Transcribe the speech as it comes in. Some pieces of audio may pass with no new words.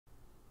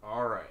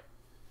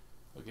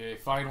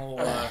final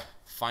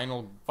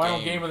final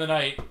game of the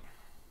night.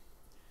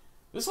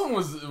 This one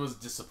was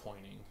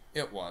disappointing.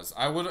 It was.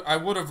 I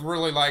would have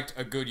really liked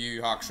a good Yu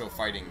Yu Hakusho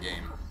fighting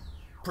game.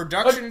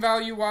 Production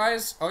value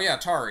wise, oh yeah,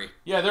 Tari.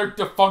 Yeah, they're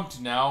defunct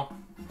now.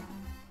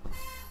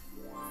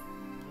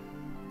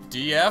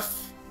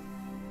 DF,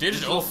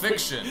 Digital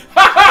Fiction,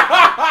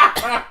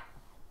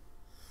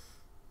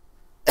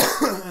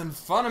 and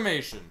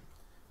Funimation.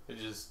 They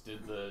just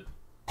did the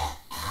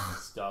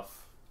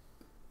stuff.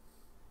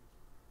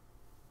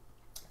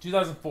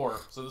 2004.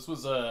 So this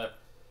was What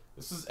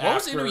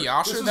after, was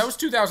InuYasha? That was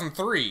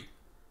 2003.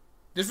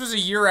 This was a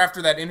year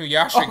after that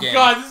InuYasha game. Oh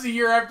god, this is a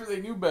year after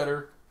they knew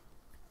better.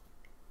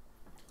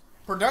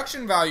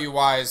 Production value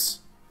wise,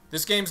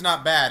 this game's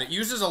not bad. It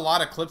uses a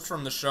lot of clips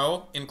from the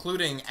show,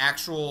 including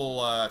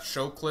actual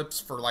show clips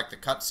for like the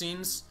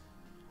cutscenes.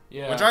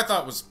 Yeah. Which I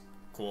thought was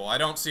cool. I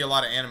don't see a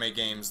lot of anime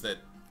games that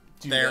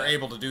they're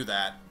able to do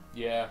that.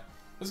 Yeah.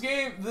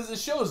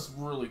 This show is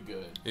really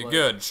good. Like,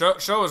 good.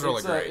 Show is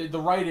really great. The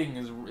writing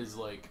is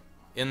like...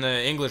 In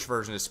the English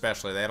version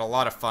especially, they had a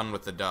lot of fun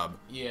with the dub.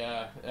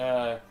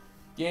 Yeah.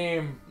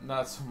 Game,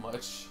 not so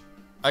much.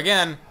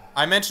 Again,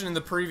 I mentioned in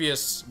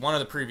one of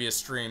the previous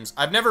streams,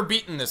 I've never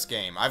beaten this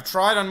game. I've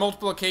tried on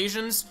multiple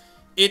occasions.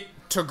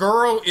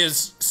 Toguro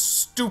is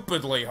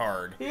stupidly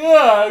hard.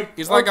 Yeah.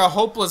 He's like a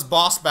hopeless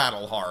boss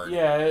battle hard.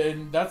 Yeah,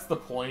 and that's the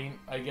point,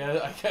 I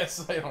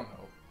guess, I don't know.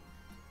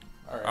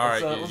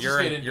 Alright, you're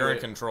in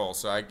control.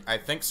 So I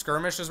think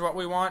skirmish is what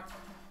we want.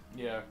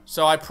 Yeah.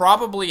 So I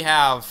probably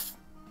have...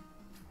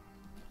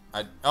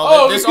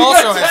 this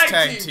also has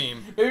tag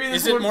team.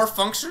 Is it more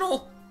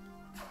functional?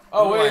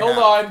 Oh wait, hold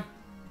on.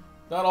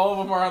 Not all of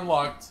them are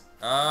unlocked.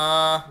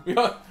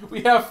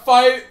 We have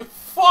 5.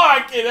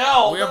 Fucking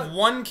hell! We have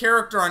 1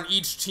 character on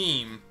each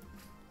team.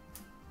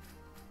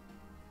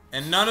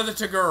 And none of the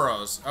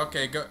Toguros.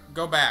 Okay,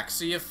 go back.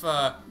 See if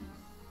do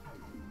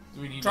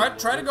we need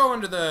try to go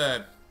into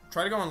the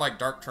like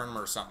Dark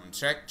Tournament or something.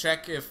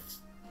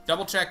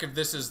 Double check if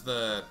this is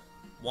the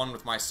one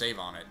with my save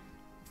on it.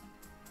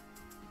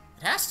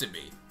 It has to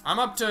be. I'm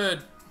up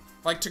to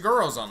like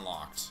Toguro's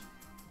unlocked.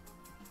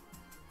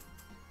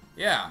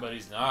 Yeah. But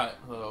he's not,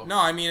 though. No,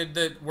 I mean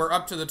we're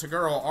up to the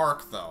Toguro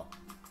arc though.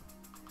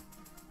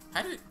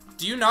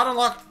 Do you not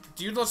unlock?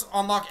 Do you just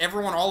unlock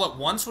everyone all at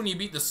once when you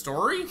beat the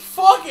story?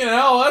 Fucking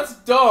hell, that's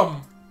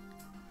dumb.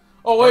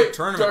 Oh wait,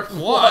 Tournament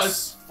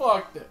Plus.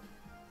 Fuck that.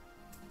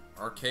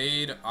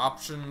 Arcade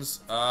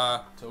options.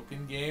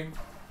 Token game.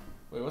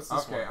 Wait, what's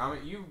this one?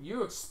 Okay,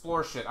 you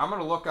explore shit. I'm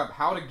gonna look up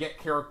how to get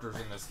characters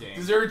in this game.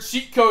 Is there a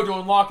cheat code to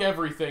unlock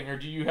everything, or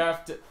do you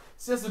have to?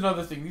 That's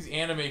another thing. These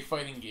anime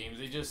fighting games,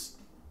 they just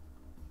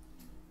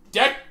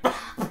deck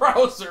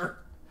browser.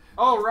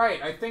 Oh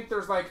right, I think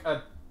there's like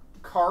a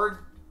card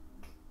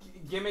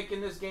gimmick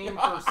in this game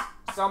for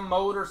some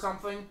mode or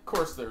something. Of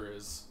course there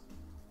is.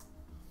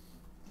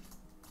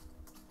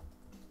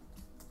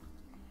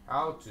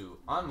 How to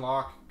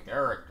unlock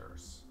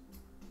characters.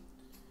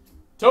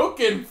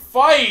 Token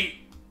fight.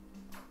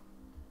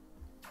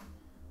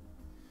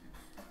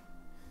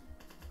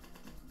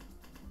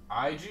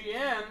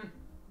 IGN.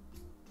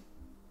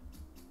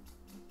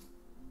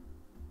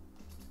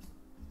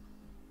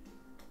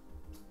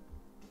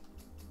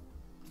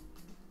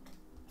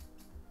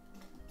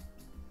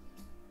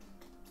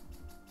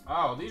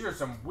 Oh, these are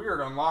some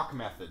weird unlock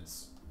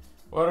methods.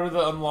 What are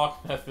the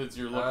unlock methods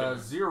you're looking at?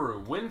 0.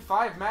 Win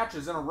 5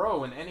 matches in a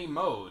row in any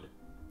mode.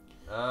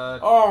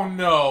 Oh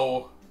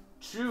no.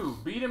 2.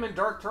 Beat him in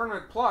Dark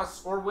Tournament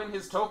Plus, or win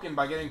his token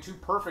by getting 2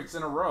 perfects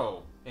in a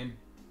row. And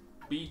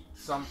beat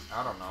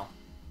I don't know.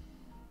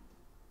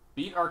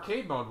 Beat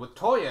Arcade Mode with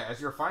Toya as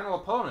your final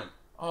opponent.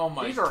 Oh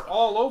my God. These are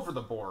all over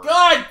the board.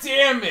 God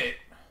damn it!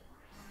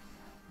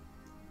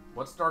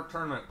 What's Dark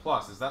Tournament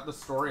Plus? Is that the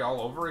story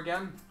all over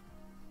again?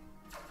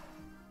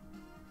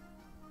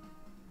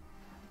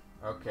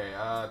 Okay,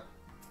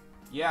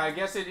 yeah, I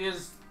guess it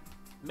is.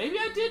 Maybe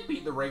I did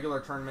beat the regular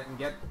tournament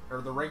and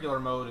or the regular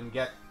mode and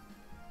get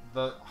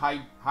the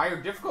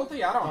higher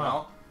difficulty? I don't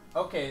know.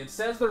 Okay, it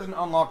says there's an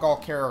unlock all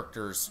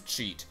characters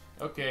cheat.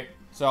 Okay.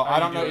 So, I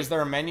don't know, is there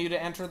a menu to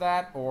enter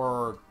that?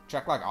 Or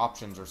check, like,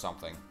 options or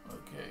something?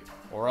 Okay.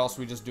 Or else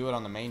we just do it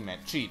on the main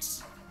menu.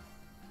 Cheats.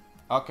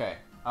 Okay,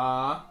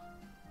 I'm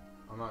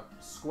gonna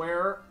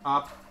square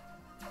up,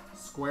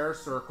 square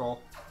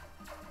circle,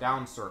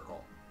 down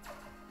circle.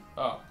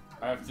 Oh.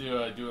 I have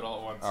to do it all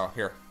at once. Oh,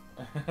 here.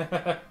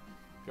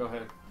 Go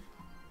ahead.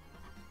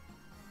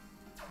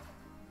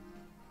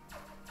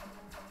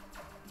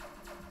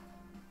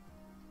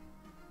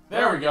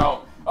 There we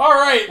go.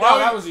 Alright. Wow,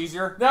 that was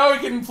easier. Now we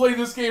can play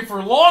this game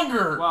for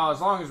longer. Well,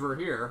 as long as we're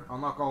here.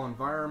 Unlock all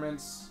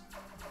environments.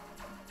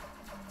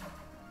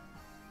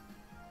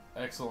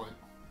 Excellent.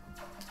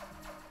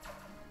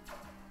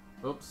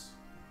 Oops.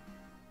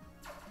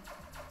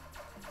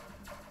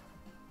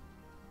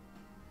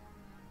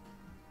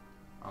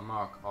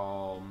 Unlock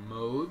all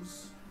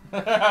modes.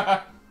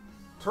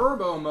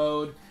 Turbo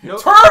mode. No,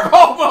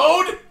 Turbo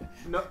mode?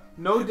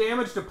 No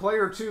damage to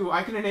player 2.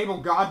 I can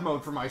enable God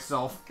mode for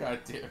myself. God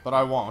damn. But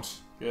I won't.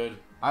 Good.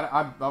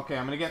 Okay,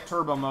 I'm gonna get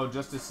turbo mode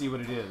just to see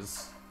what it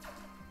is.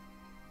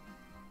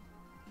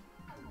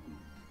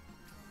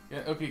 Yeah,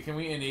 okay, can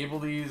we enable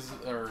these,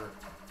 or...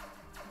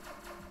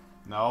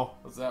 No.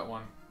 What's that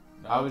one?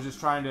 No. I was just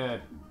trying to...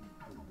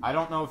 I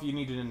don't know if you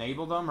need to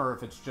enable them, or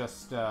if it's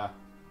just, Alright.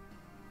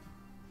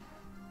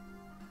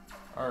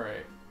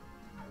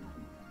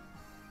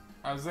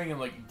 I was thinking,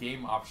 like,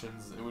 game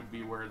options, it would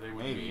be where they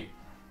would be,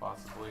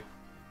 possibly.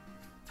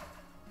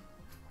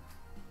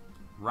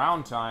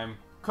 Round time.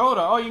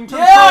 Coda, oh, you can turn...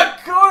 Yeah,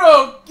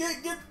 Kodo!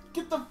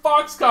 Get the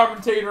Fox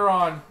commentator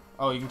on!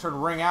 Oh, you can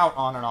turn ring out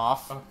on and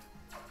off.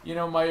 You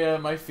know,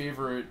 my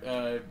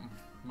favorite,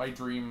 my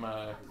dream,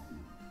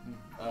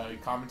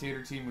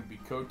 commentator team would be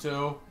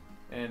Koto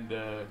and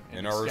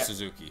Minoru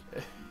Suzuki.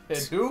 And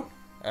who?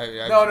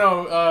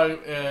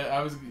 I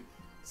was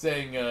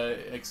saying,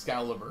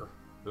 Excalibur.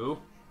 Who?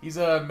 He was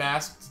a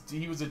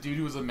dude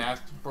who was a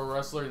masked pro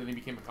wrestler, then he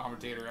became a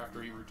commentator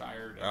after he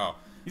retired. Oh.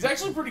 He's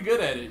actually pretty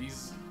good at it.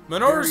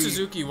 Minoru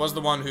Suzuki was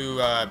the one who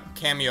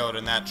cameoed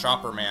in that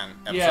Chopper Man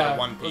episode of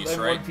One Piece,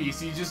 right? One Piece.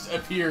 He just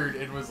appeared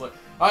and was like,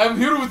 I am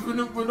here with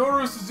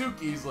Minoru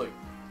Suzuki. He's like...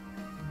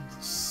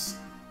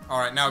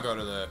 Alright, now go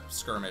to the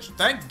skirmish.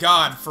 Thank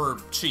God for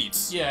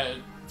cheats. Yeah.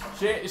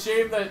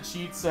 Shame that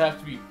cheats have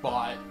to be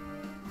bought.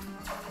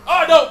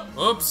 Oh,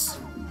 no! Oops.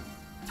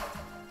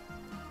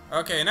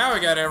 Okay, now we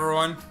got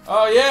everyone.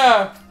 Oh,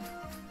 yeah!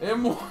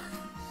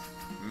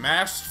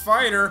 Masked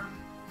Fighter.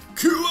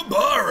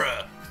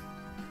 Kuwabara!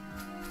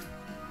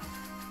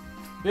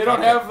 They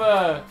don't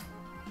have,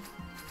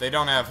 They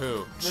don't have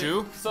who?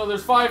 Shu? So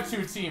there's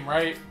 5-2 team,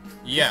 right?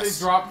 Yes.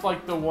 They dropped,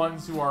 like, the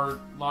ones who are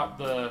not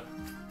the...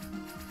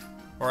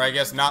 Or I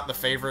guess not the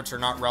favorites or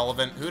not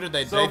relevant. Who did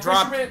they... So they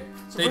dropped...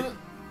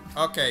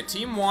 Okay,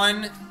 Team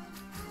 1...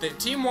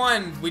 Team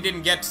 1, we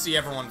didn't get to see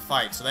everyone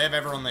fight, so they have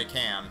everyone they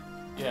can.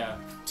 Yeah.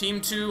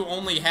 Team 2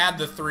 only had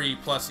the 3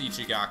 plus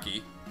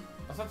Ichigaki.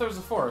 I thought there was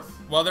a 4th.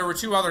 Well, there were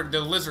 2 other... The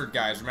lizard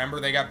guys,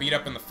 remember? They got beat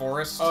up in the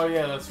forest. Oh,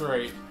 yeah, that's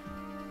right.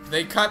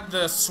 They cut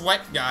the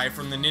sweat guy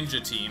from the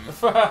ninja team.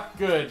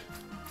 Good.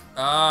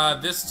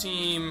 This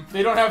team...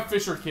 They don't have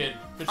Fisher Kid.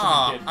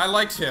 Fisherman Kid. I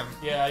liked him.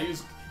 Yeah, he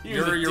was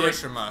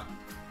Yurishima.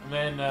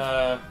 And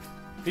then,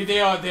 they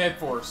had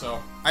 4,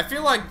 so... I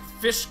feel like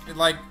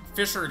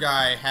Fisher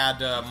guy had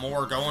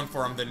more going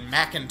for him than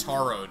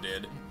Makintaro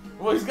did.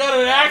 Well, he's got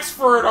an axe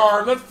for an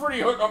arm. That's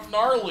pretty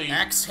gnarly.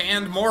 Axe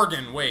Hand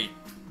Morgan, wait.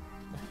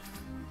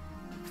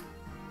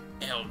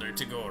 Elder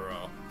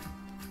Toguro.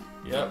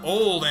 Yep. The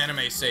old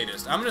anime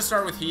sadist. I'm gonna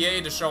start with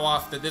Hiei to show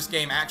off that this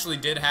game actually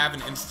did have an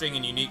interesting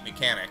and unique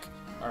mechanic.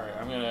 Alright,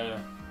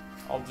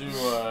 I'll do,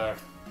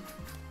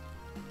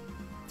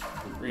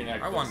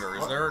 reenact I wonder,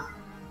 this. is there...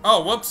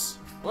 Oh, whoops.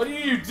 What are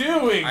you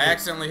doing? I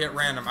accidentally hit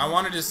random. I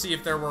wanted to see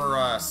if there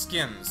were,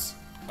 skins.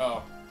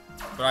 Oh.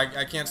 But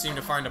I can't seem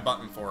to find a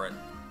button for it.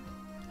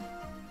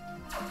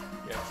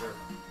 Yeah, sure.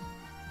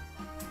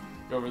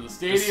 Go over the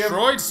stadium.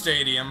 Destroyed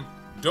stadium.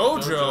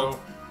 Dojo.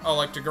 Oh,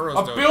 like Toguro's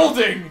dojo. A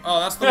building! Oh,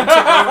 that's the one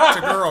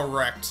Toguro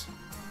wrecked.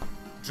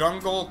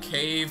 Jungle,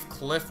 cave,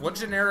 cliff. What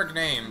generic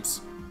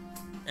names?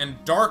 And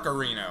Dark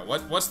Arena.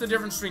 What's the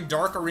difference between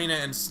Dark Arena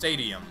and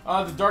Stadium?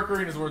 The Dark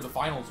Arena is where the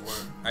finals were.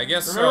 I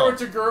guess Remember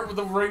so. when Toguro with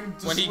the ring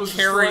when he was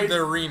carried destroyed?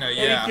 the arena,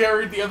 yeah. And he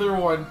carried the other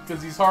one,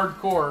 because he's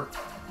hardcore.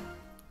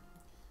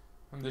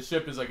 And the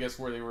ship is, I guess,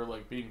 where they were,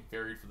 like, being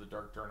ferried for the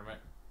Dark Tournament.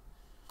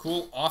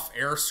 Cool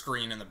off-air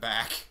screen in the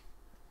back.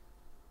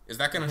 Is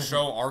that going to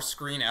show our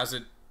screen as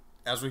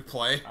we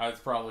play? That's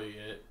probably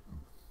it.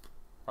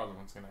 Probably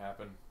what's going to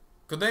happen.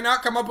 Could they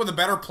not come up with a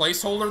better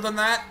placeholder than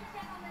that?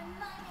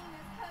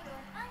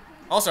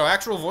 Also,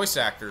 actual voice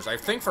actors, I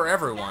think for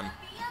everyone.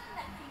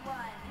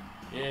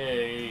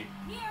 Yay.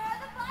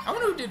 I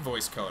wonder who did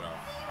voice Kodo.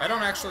 I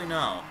don't actually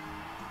know.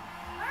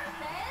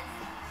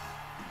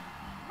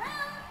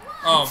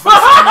 Oh,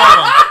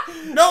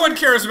 no one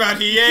cares about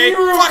Hiei.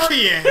 Fuck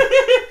Hiei.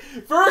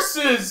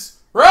 Versus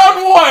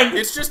round 1.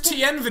 It's just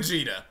Tien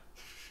Vegeta.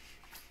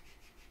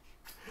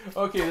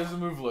 Okay, there's a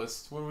move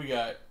list. What do we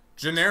got?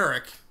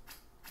 Generic.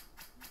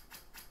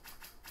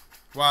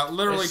 Wow, it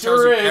literally It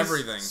sure tells you is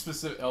everything.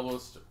 Specific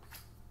elbows.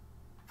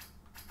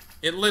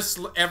 It lists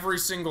every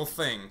single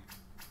thing.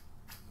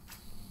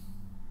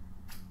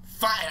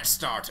 Fire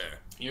starter.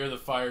 You're the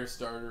fire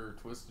starter,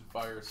 twisted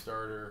fire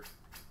starter.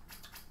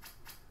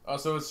 Oh,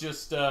 so it's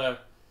just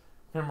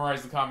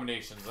memorize the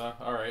combinations, huh?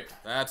 Alright.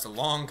 That's a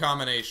long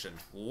combination.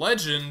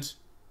 Legend.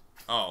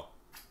 Oh.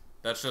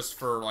 That's just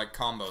for, like,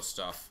 combo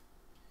stuff.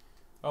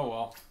 Oh,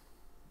 well.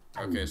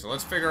 Okay, so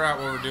let's figure out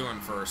what we're doing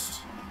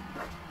first.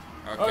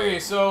 Okay,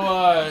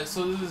 so this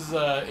is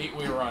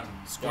 8-way run.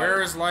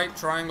 Square is light,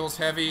 triangle's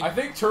heavy. I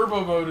think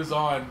turbo mode is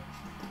on.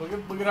 Look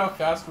at how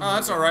fast we're Oh,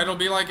 that's alright. It'll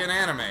be like an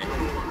anime.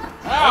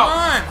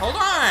 Ow! Hold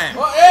on!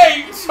 Well,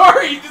 hey!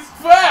 Sorry, this is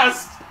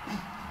fast!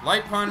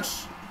 Light punch,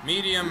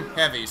 medium,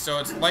 heavy. So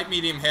it's light,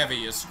 medium,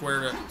 heavy is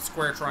square,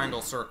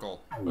 triangle,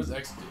 circle. Was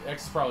X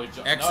is probably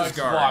jump. X no, is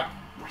guard. Block.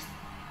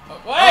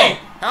 Hey! Oh,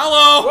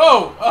 hello!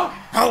 Whoa! Oh.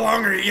 How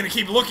long are you gonna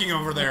keep looking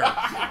over there?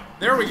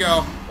 There we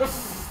go.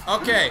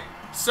 Okay,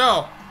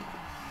 so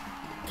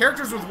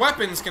characters with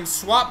weapons can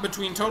swap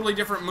between totally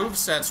different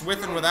movesets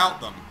with and without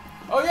them.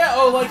 Oh yeah,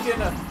 oh like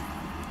in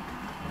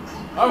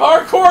I'm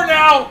hardcore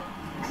now!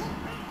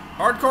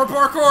 Hardcore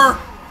parkour!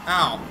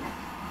 Ow.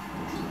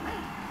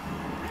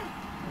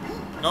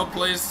 No,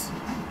 please.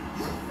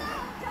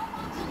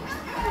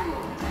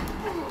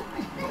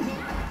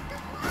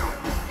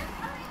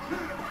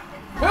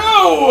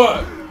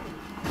 Who?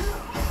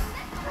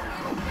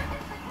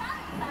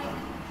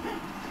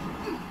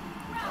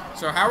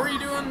 So how are you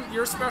doing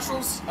your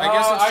specials? I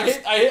guess it's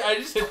just... I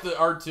just hit the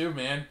R2,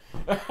 man.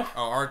 Oh,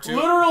 R2?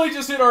 Literally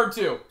just hit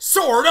R2.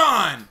 Sword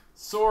on!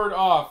 Sword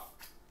off.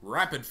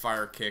 Rapid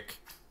fire kick.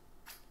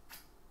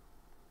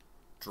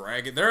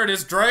 Dragon. There it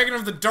is. Dragon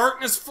of the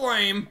Darkness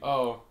Flame.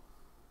 Oh.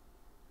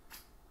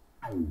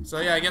 So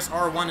yeah, I guess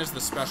R1 is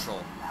the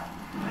special.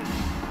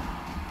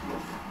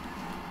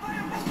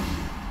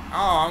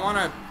 Oh, I want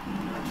to...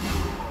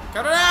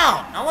 Cut it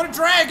out! I want a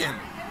dragon!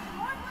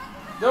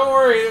 Don't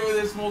worry,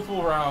 there's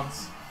multiple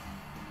rounds.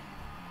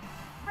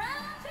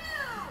 Round 2.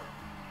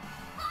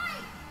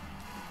 Fight.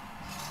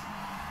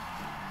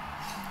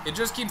 It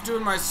just keeps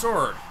doing my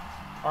sword.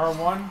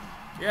 R1?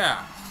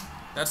 Yeah.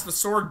 That's the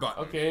sword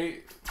button.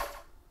 Okay.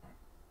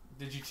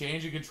 Did you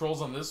change the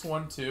controls on this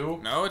one too?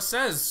 No, it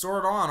says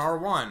sword on,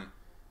 R1.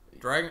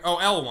 Dragon... Oh,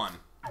 L1.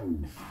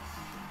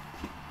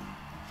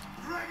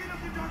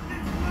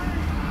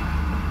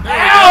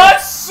 Ow,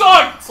 that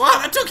sucked! Wow,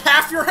 that took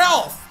half your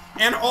health!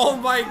 And all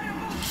my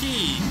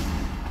key.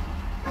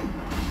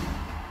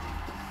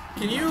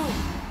 Can you...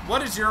 What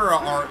does your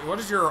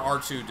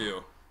R2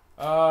 do?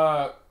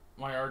 My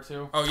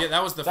R2? Oh, yeah,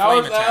 that was the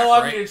flame attack, that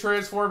allowed right? me to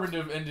transform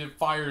into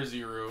Fire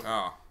Zero.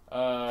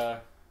 Oh.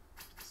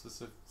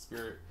 Specific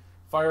spirit.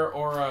 Fire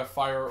aura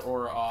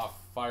off.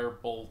 Fire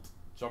bolt.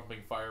 Jumping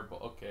fire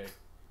bolt. Okay.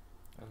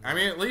 I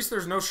mean, at least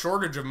there's no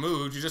shortage of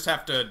moves. You just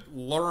have to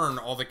learn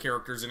all the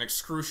characters in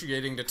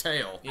excruciating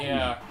detail.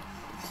 Yeah.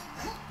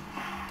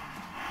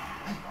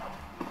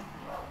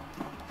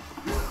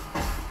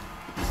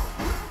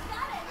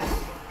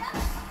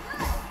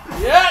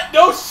 Yeah,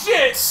 no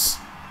shit!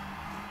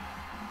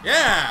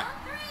 Yeah!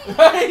 He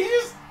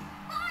just...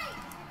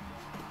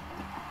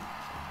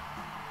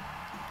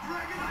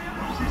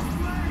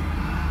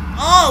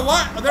 Oh,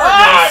 what? There it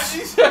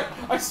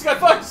goes. I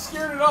thought I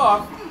scared it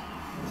off.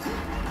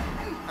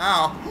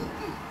 Ow.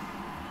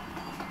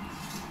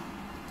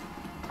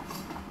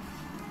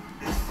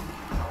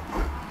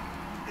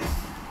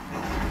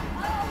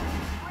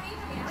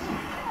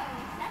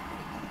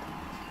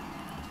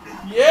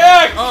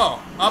 Yeah!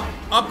 Oh,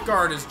 up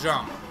guard is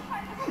jump.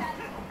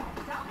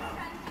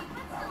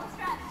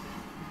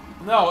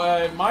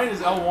 No, mine is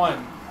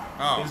L1.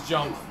 Oh. Is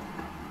jump.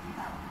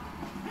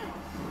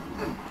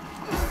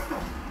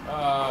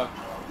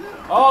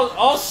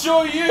 I'll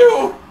show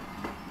you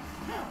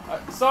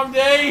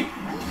someday.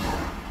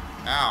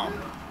 Ow.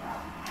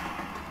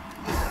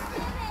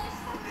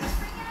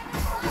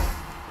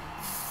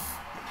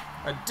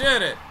 I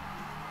did it.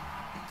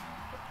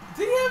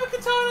 Did he have a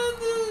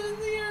katana in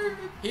the air?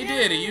 He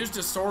did. He used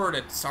a sword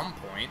at some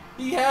point.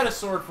 He had a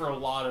sword for a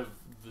lot of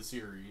the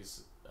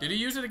series. Did he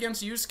use it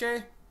against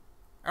Yusuke?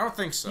 I don't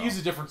think so. He used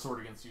a different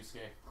sword against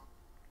Yusuke.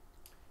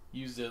 He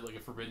used it like a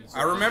forbidden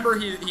sword. I remember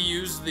he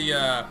used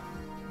the,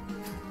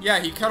 yeah,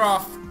 he cut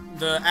off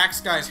the axe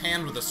guy's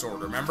hand with a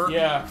sword, remember?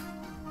 Yeah.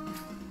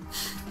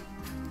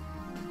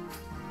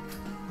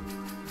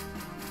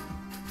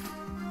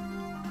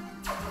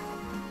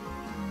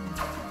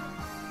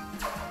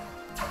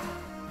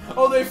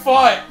 Oh, they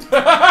fought!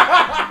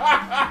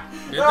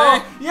 Did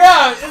they?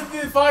 Yeah, in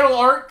the final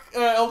arc,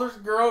 Elder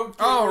Girl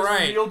was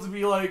right. revealed to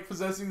be, like,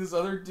 possessing this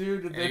other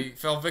dude. And he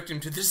fell victim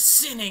to the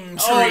sinning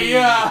tree. Oh,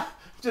 yeah!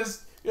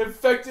 Just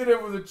infected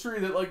him with a tree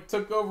that, like,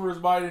 took over his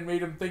mind and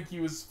made him think he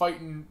was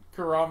fighting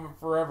Kurama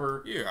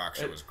forever. Yu Yu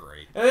Hakusho was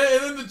great. And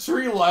then the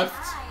tree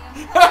left.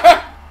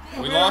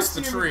 We lost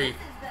the tree.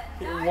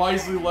 He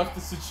wisely left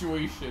the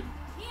situation.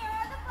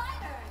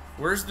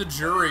 Where's the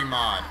jury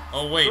mod?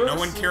 Oh, wait, no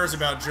one cares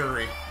about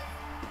jury.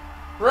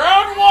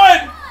 Round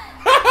 1!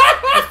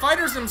 The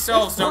fighters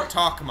themselves don't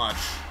talk much.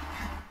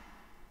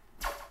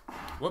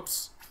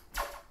 Whoops.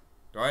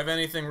 Do I have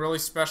anything really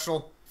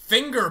special?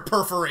 Finger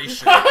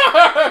perforation.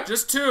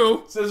 Just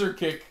 2. Scissor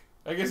kick.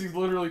 I guess he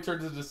literally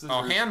turns into scissors.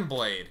 Oh, hand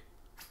blade.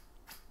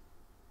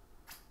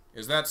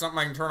 Is that something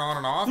I can turn on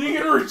and off? He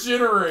can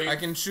regenerate. I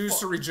can choose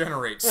to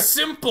regenerate.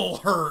 Simple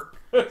hurt.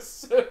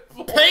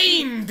 Simple.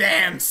 Pain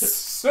dance.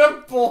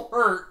 Simple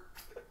hurt.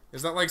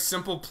 Is that like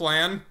Simple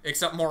Plan,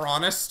 except more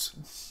honest?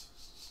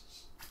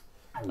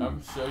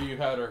 I'm show you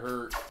how to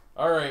hurt.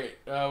 Alright,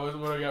 what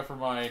do I got for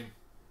mine?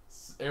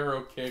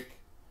 Arrow kick.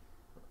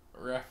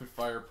 Rapid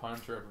fire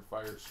punch, rapid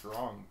fire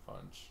strong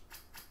punch.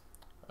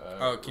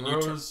 Oh, can you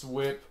Rose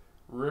whip,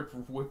 whip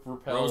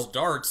repel. Rose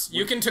darts.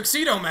 You can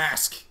tuxedo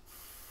mask.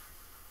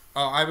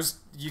 Oh,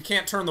 you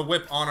can't turn the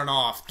whip on and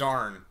off.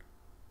 Darn.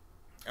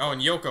 Oh,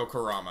 and Yoko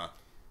Kurama.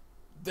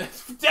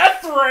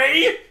 Death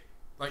ray.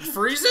 Like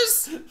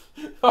freezes?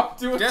 I'm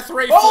doing Death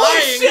ray Holy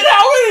flying. Shit!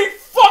 How many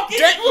fucking?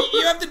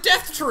 You have the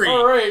death tree.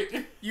 All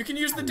right. You can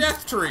use the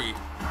death tree.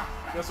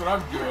 That's what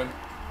I'm doing.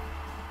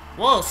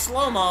 Whoa,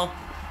 slow-mo.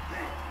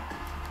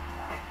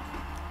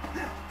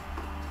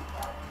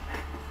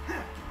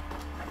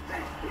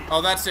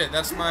 Oh, that's it.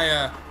 That's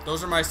my,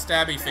 those are my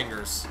stabby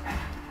fingers.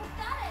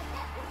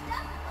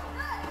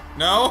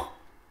 No?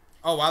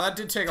 Oh, wow, that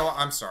did take a lot.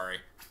 I'm sorry.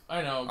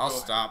 I know. I'll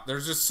stop.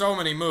 There's just so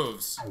many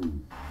moves.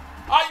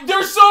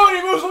 There's so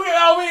many moves. Look at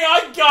how many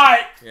I got.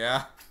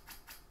 Yeah.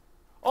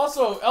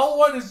 Also,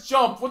 L1 is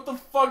jump. What the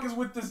fuck is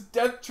with this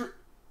death tree?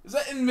 Is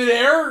that in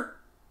midair?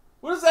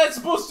 What is that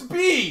supposed to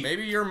be?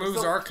 Maybe your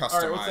moves are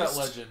customized. Alright, what's that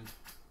legend?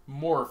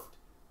 Morphed.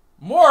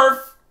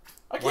 Morph?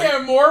 I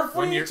can't morph.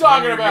 What are you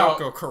talking about?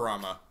 Yoko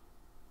Kurama.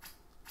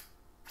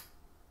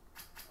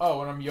 Oh,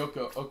 when I'm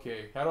Yoko.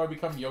 Okay, how do I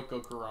become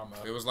Yoko Kurama?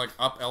 It was like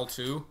up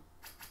L2.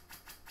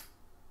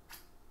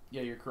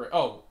 Yeah, you're correct.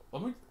 Oh,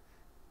 let me...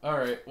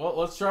 Alright, well,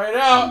 let's try it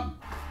out.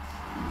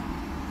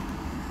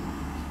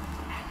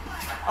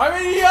 I'm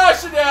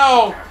InuYasha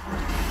now!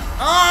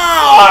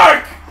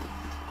 Oh! Fuck!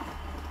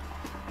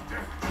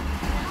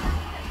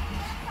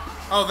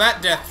 Oh,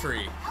 that death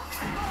tree.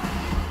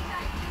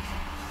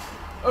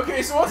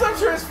 Okay, so once I'm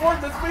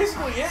transformed, that's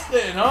basically it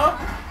then, huh?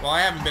 Well,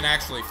 I haven't been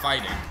actually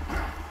fighting.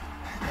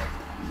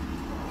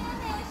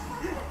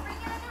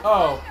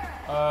 Oh,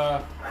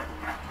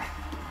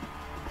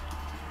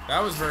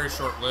 That was very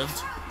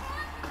short-lived.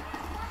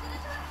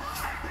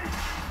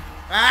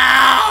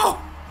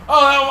 Ow!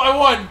 Oh, I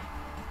won!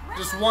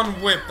 Just one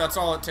whip, that's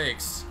all it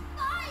takes.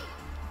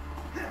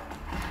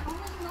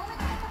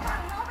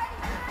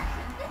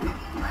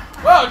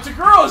 Wow,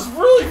 Taguro's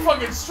really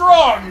fucking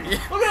strong! Yeah.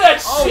 Look at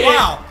that shit! Oh,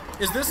 wow.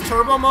 Is this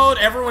turbo mode?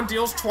 Everyone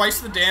deals twice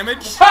the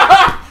damage?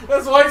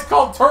 That's why it's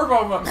called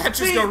turbo mode.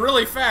 Matches go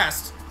really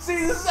fast. See,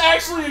 this is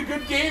actually a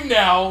good game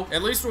now.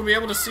 At least we'll be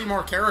able to see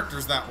more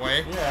characters that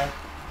way. Yeah.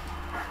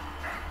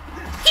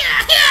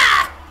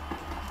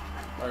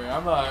 Alright,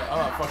 I'm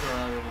not fucking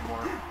around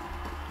anymore.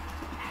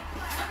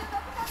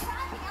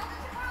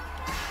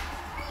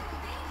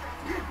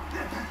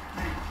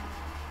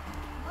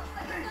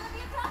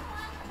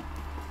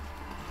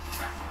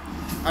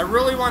 I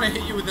really want to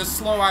hit you with this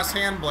slow-ass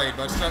hand blade,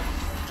 but it's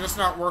just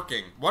not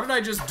working. What did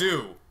I just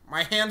do?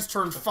 My hands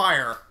turned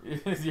fire.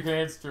 Your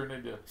hands turned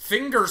into...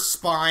 Finger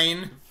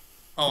spine.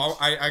 Oh,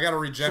 I gotta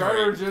regenerate.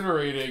 Try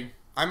regenerating.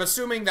 I'm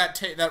assuming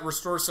that that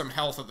restores some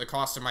health at the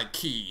cost of my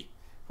ki.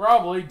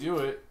 Probably do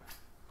it.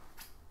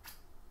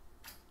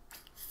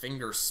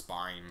 Finger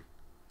spine.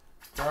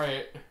 Try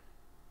it.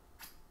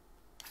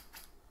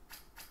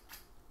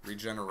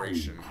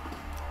 Regeneration.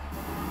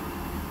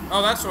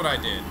 Oh, that's what I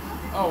did.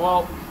 Oh,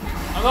 well,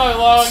 I'm not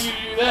allowing you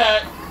to do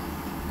that.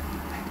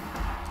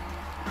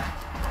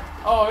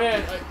 Oh,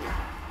 man.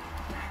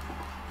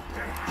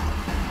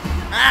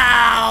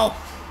 Ow!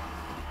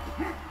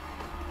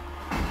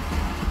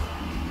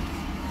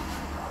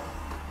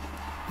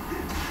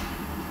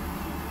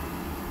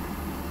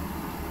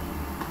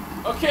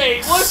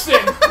 Okay,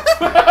 listen!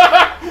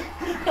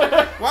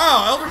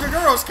 Wow, Elder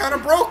Taguro's kind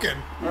of broken.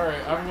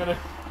 Alright, I'm gonna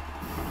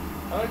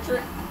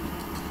trick.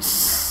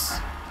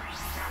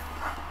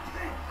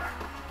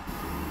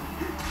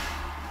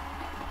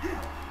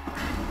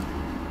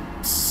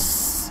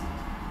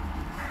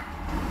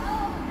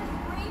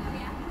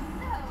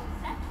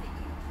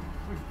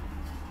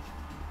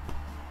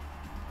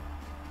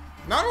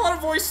 Not a lot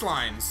of voice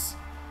lines.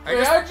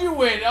 Wait, how'd you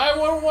win? I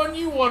won one,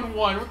 you won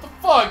one. What the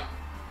fuck?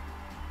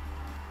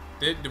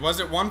 Was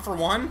it 1 for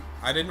 1?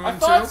 I didn't win I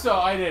thought two? so.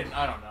 I didn't.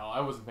 I don't know.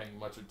 I wasn't paying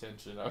much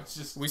attention. I was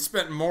just... We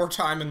spent more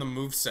time in the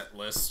moveset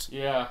list.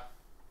 Yeah.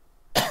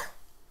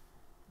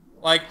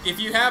 Like, if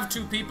you have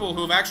two people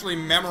who've actually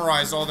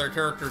memorized all their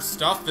characters'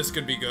 stuff, this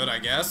could be good, I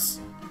guess.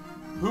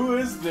 Who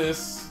is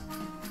this?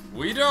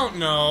 We don't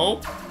know.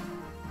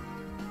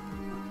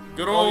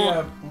 Good old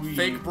yeah,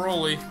 fake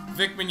Broly.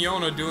 Vic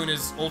Mignogna doing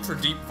his ultra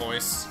deep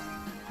voice.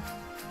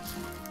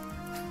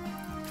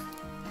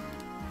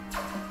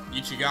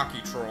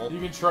 Ichigaki troll. You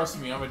can trust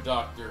me, I'm a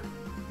doctor.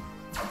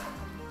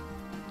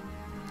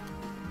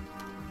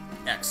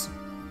 X.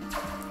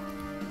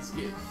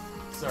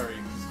 Sorry,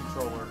 this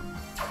controller.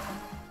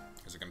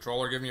 Is the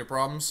controller giving you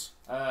problems?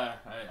 I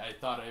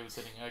thought I was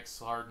hitting X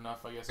hard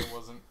enough, I guess it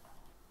wasn't.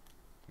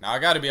 Now I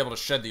gotta be able to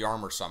shed the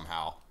armor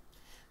somehow.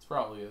 It's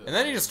probably... And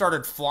then he just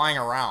started flying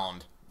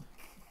around.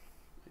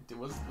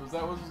 Was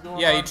that what was going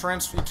on? Yeah, he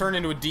turned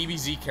into a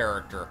DBZ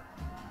character.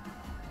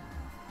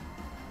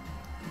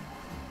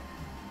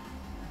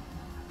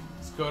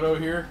 Is Kodo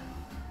here?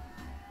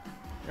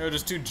 You know,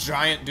 just two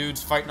giant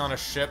dudes fighting on a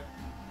ship.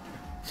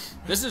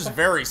 This is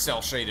very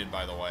cel-shaded,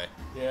 by the way.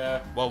 Yeah.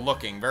 Well,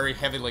 looking. Very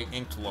heavily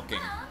inked looking.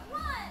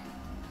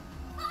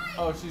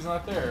 Oh, she's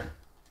not there.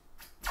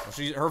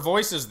 Well, her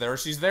voice is there.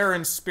 She's there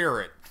in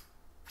spirit.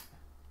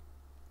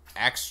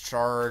 Axe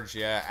charge,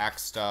 yeah,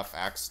 axe stuff,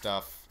 axe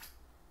stuff.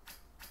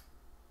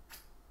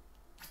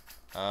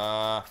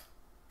 No,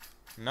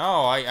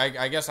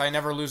 I guess I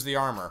never lose the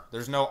armor.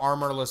 There's no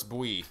armorless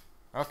Bui.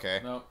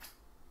 Okay. No.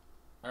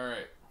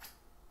 Alright.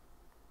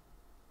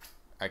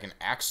 I can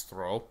axe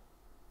throw.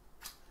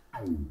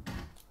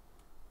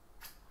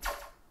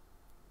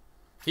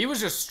 He was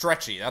just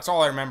stretchy. That's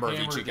all I remember of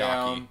Hammer Ichigaki.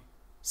 down.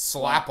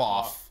 Slap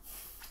off.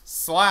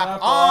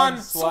 Slap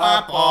on,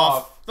 slap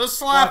off. The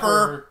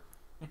slapper.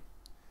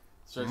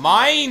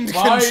 Mind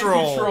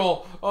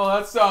control. Oh,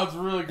 that sounds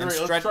really great.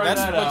 Let's try that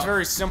out. That's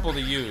very simple to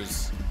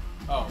use.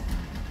 Oh.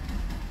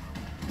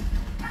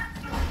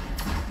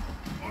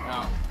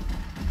 Ow.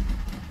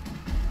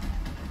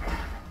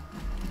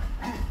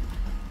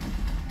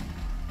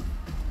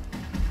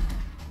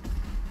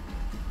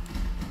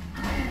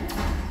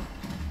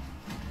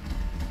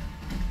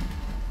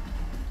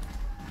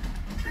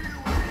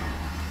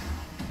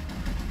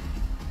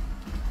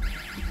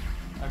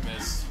 I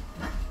missed.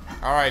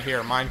 Alright,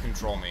 here, mind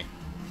control me.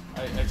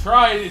 I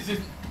tried.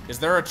 Is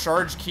there a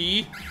charge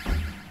key?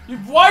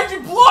 Why'd you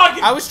block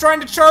it? I was trying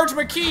to charge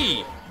my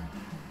key.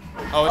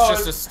 Oh, it's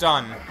just a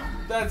stun.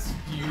 That's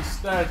use.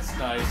 That's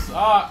nice.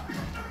 Ah.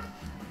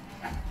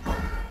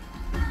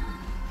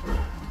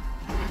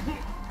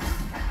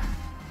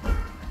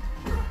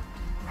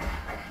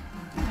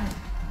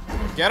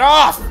 Get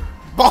off!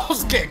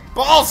 Balls kick!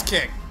 Balls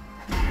kick!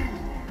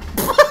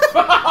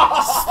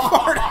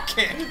 Sparta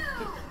kick!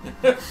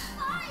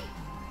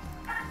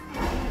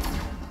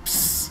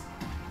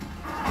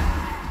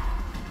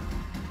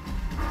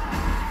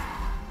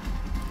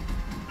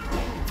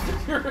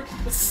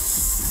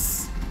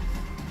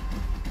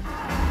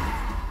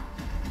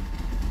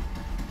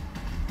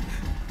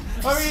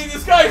 I mean,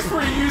 this guy's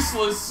pretty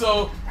useless,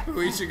 so...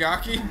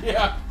 Ichigaki?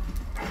 Yeah.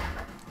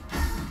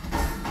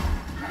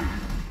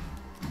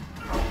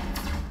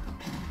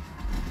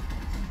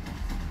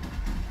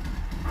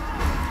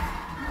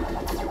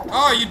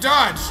 Oh, you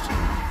dodged!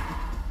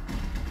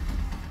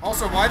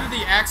 Also, why did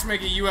the axe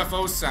make a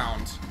UFO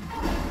sound?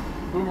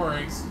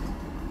 Boomerangs.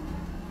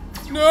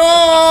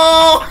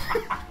 No!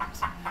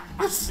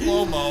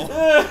 Slow-mo.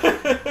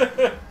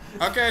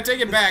 Okay, I take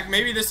it back.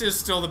 Maybe this is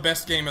still the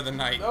best game of the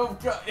night. Oh,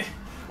 God.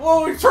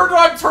 Well, we turned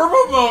on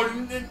turbo mode,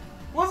 and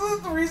wasn't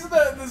it the reason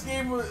that this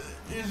game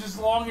is just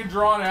long and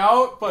drawn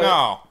out? But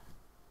no.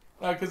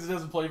 Because it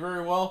doesn't play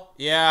very well?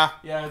 Yeah.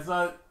 Yeah, it's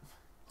not...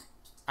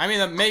 I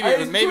mean, maybe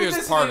it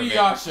was part of it.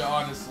 InuYasha,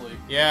 honestly.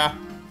 Yeah.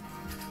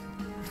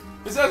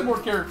 This has more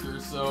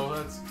characters, so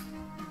that's...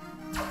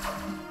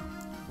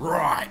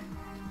 Right.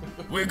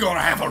 We're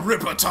gonna have a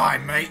ripper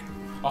time, mate.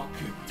 Oh,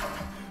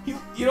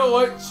 you know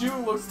what? Chu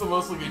looks the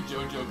most like a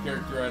JoJo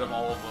character out of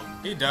all of them.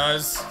 He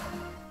does.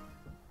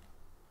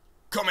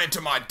 Come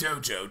into my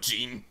dojo,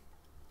 Gene.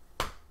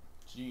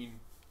 Gene.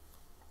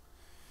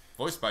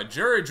 Voiced by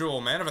Jerry Jewell,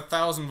 man of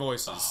 1,000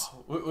 voices.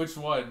 Oh, which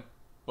one?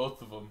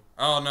 Both of them.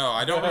 Oh no,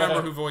 I don't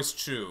remember who voiced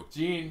Chu.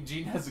 Gene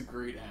has a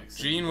great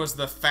accent. Gene was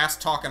the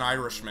fast-talking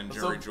Irishman,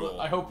 Jerry Jewell.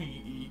 I hope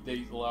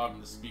they allow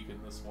him to speak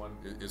in this one.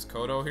 Is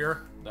Kodo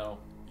here? No.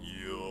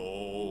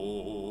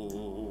 Yo.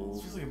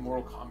 It's just like a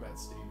Mortal Kombat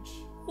stage.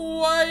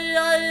 Why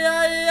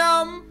I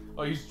am.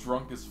 Oh, he's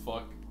drunk as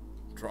fuck.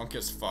 Drunk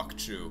as fuck,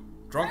 Chu.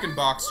 Drunken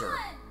boxer.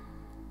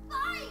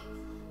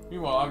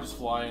 Meanwhile, I'm just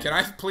flying. Can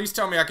I please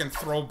tell me I can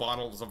throw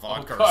bottles of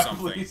vodka God, or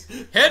something? Please.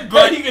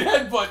 Headbutt. He can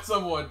headbutt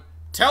someone.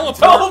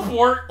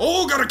 Teleport.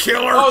 Ogre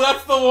killer. Oh,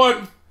 that's the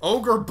one.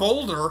 Ogre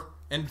boulder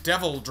and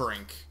devil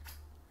drink.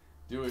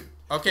 Do it.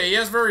 Okay, he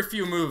has very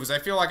few moves. I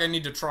feel like I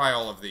need to try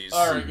all of these.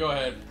 All right, go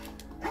ahead.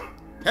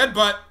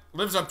 Headbutt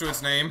lives up to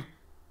its name.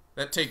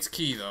 That takes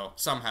key though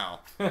somehow.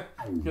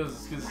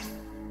 Because.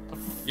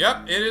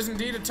 Yep, it is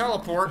indeed a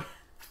teleport.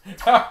 He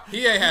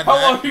had How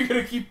that. long are you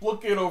gonna keep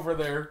looking over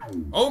there?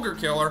 Ogre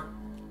killer.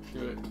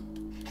 Do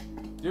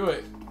it. Do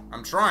it.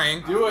 I'm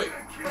trying. Do it.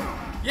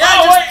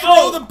 Yeah, just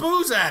throw the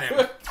booze at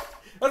him.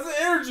 That's an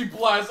energy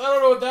blast. I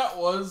don't know what that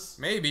was.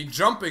 Maybe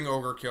jumping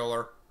ogre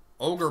killer.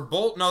 Ogre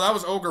bolt. No, that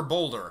was ogre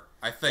boulder.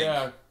 I think.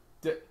 Yeah.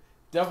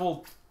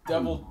 Devil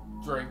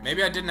drink.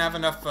 Maybe I didn't have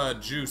enough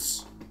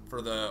juice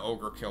for the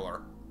ogre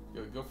killer.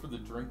 Go for the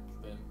drink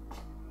then.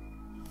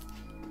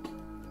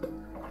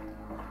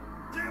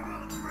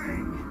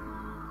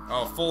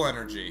 Oh, full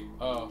energy.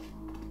 Oh.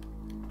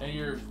 And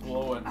you're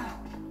glowing.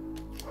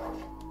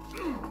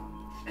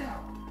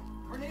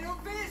 Tornado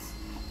fist.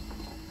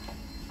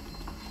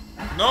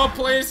 No,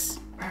 please.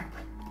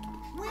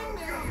 Wind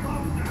barrier.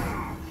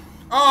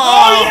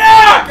 Oh,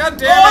 yeah! God damn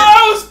it!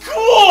 That was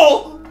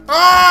cool!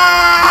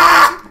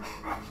 Ah!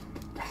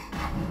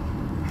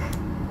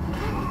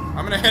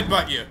 I'm gonna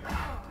headbutt you.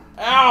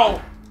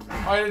 Ow!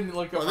 I didn't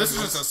look up. Oh, this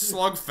is just a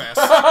slugfest.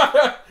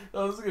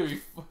 Oh, this is gonna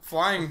be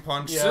Flying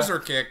punch, Yeah. scissor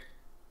kick.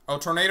 Oh,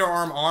 tornado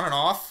arm on and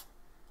off?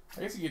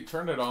 I guess you could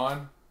turn it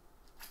on.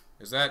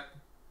 Is that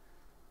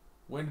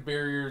Wind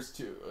barriers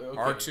too. Okay.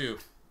 R2?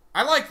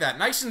 I like that.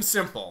 Nice and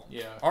simple.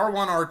 Yeah.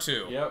 R1,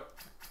 R2. Yep.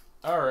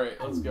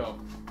 Alright, let's go.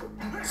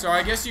 So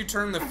I guess you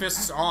turn the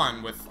fists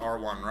on with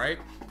R1, right?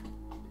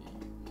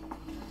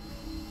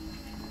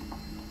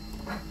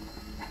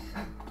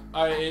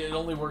 It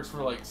only works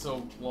for like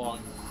so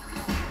long.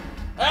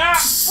 Ah!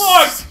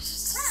 Fuck!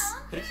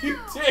 You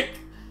dick!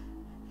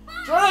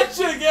 Try that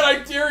shit again, I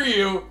dare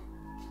you!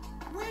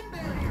 Wind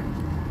barrier.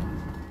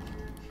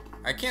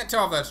 I can't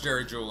tell if that's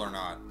Jerry Jewell or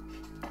not.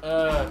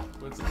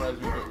 Wouldn't surprise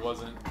me if it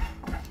wasn't.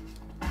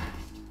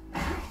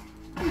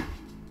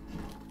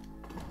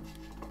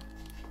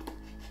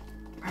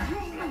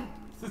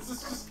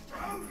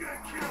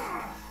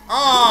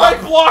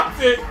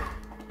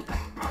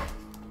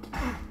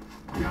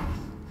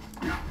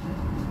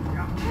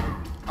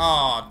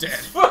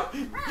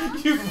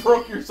 You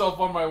broke yourself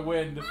on my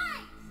wind.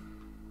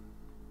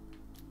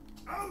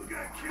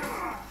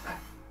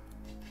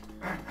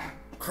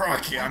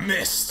 Crikey, I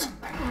missed.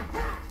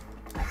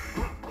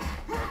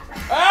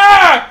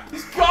 Ah!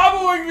 He's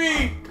comboing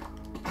me!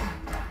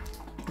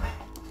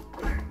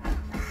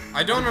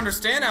 I don't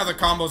understand how the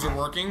combos are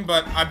working,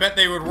 but I bet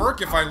they would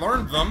work if I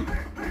learned them.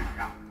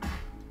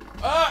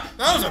 Ah!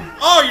 That was a...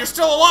 Oh, you're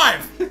still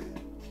alive!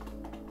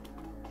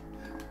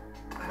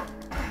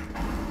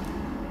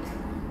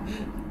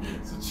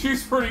 So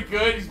Chu's pretty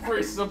good. He's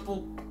pretty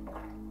simple.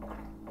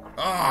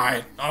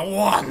 I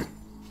won.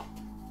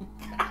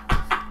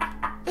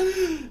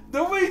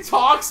 Nobody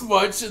talks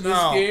much in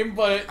this game,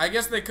 but I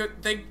guess they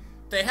could.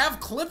 They have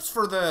clips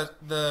for the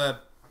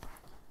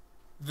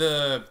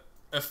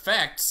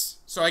effects,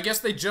 so I guess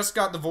they just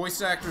got the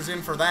voice actors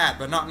in for that,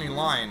 but not any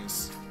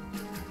lines.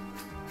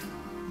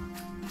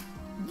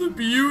 The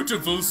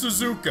beautiful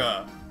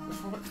Suzuka.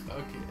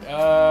 Okay.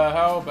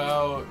 How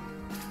about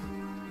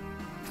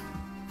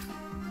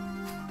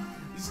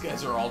these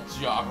guys are all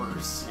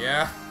jobbers?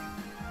 Yeah.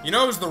 You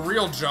know who's the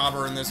real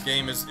jobber in this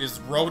game is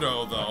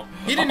Roto, though.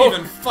 He didn't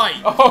even fight.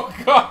 Oh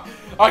god!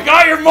 I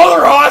got your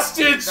mother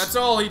hostage! That's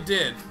all he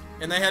did.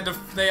 And they had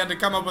to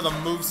come up with a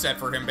moveset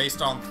for him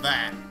based on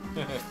that.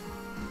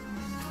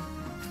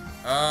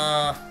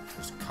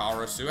 There's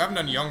Karasu. I haven't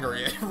done younger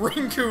yet.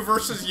 Rinku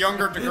versus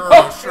younger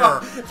Taguro,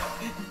 sure.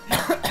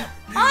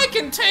 I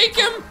can take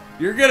him!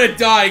 You're gonna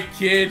die,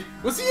 kid.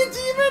 Was he a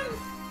demon?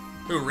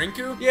 Who,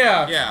 Rinku?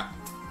 Yeah. Yeah.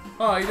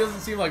 Oh, he doesn't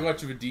seem like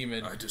much of a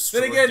demon. I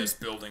destroyed this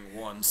building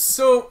once.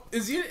 So,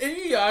 is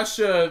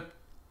InuYasha...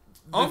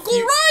 Uncle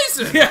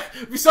Ryzen! Yeah,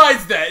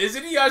 besides that, is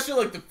InuYasha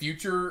like the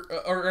future,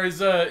 or is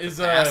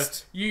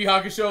Past. Yu Yu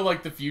Hakusho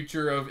like the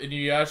future of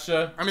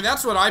InuYasha? I mean,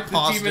 that's what I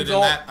posited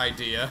in that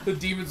idea. The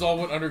demons all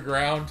went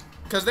underground.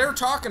 Because they were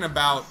talking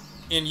about,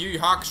 in Yu Yu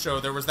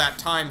Hakusho, there was that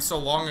time so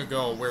long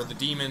ago where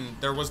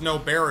there was no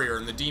barrier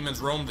and the demons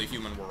roamed the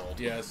human world.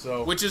 Yeah,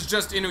 so... Which is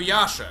just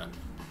InuYasha.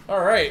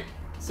 Alright.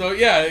 So,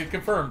 yeah,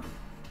 confirmed.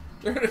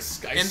 They're in a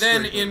skyscraper. And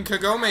then in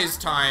Kagome's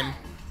time,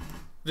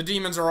 the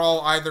demons are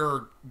all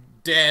either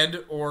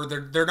dead or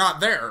they're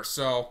not there,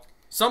 so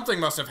something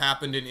must have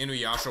happened in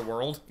InuYasha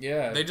world.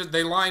 Yeah.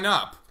 They line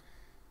up.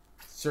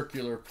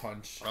 Circular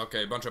punch.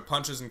 Okay, a bunch of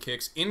punches and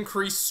kicks.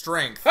 Increased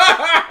strength.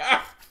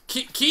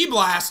 Key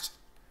blast.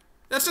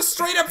 That's a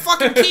straight up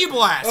fucking key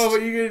blast. Oh,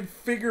 but you can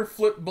figure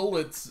flip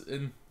bullets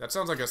and... That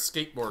sounds like a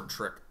skateboard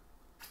trick.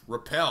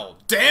 Repel.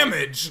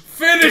 Damage.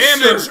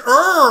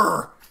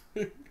 Finisher.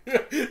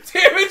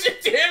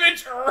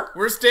 Damage.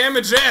 Where's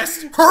damage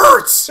S?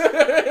 Hurts.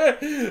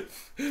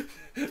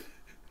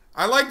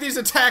 I like these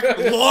attacks.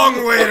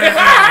 Long way to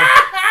hell.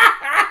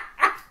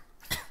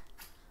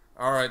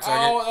 All right, so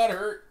that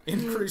hurt.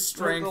 Increased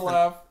strength.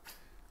 Laugh.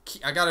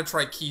 I gotta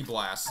try key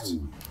blast.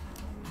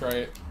 Try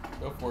it.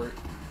 Go for it.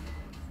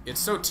 It's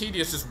so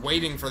tedious just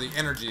waiting for the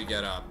energy to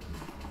get up.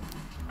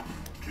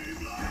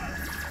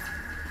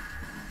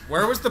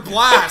 Where was the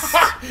blast?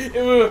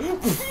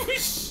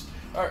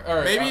 All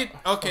right, maybe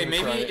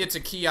maybe it. it's a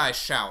Ki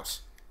shout.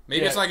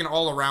 Maybe it's like an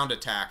all-around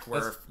attack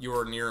where if you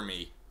were near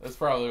me. That's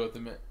probably what they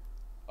meant.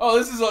 Oh,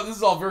 this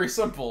is all very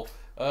simple.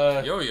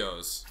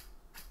 Yo-yos.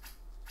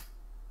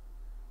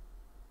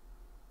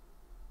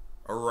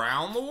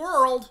 Around the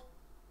world.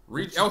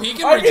 He can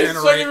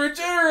regenerate. I can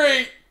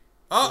regenerate.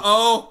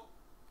 Uh-oh.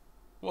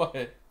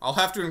 What? I'll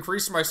have to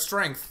increase my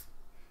strength.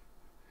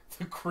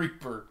 The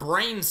creeper.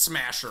 Brain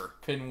smasher.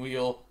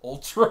 Pinwheel.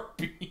 Ultra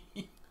beam.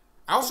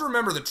 I also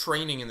remember the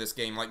training in this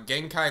game. Like,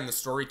 Genkai in the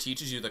story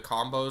teaches you the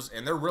combos,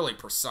 and they're really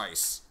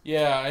precise.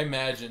 Yeah, I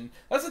imagine.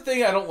 That's the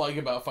thing I don't like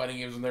about fighting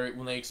games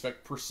when they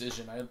expect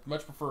precision. I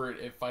much prefer it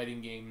if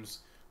fighting games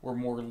were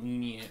more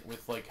lenient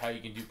with, like, how you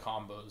can do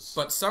combos.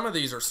 But some of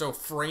these are so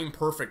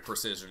frame-perfect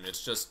precision.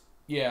 It's just...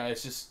 Yeah,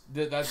 it's just...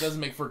 That doesn't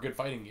make for a good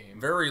fighting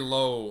game. Very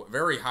low,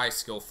 very high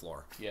skill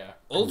floor. Yeah.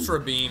 Ultra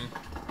beam.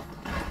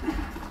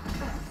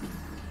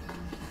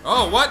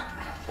 Oh, what?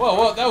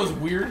 Whoa, that was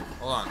weird.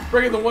 Hold on.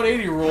 Breaking the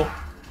 180 rule.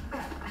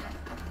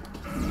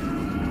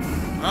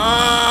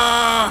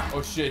 Ah!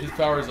 Oh shit, his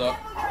power's up.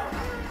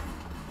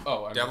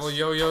 Oh, I Devil missed.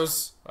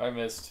 yo-yos. I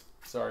missed.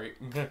 Sorry.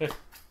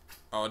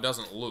 Oh, it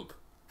doesn't loop.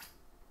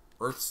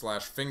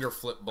 Earth/finger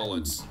flip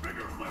bullets.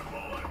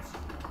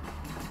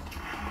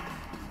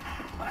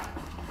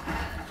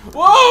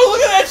 Whoa,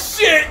 look at that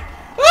shit!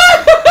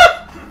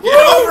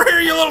 Get over here,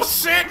 you little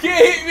shit!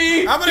 Can't hit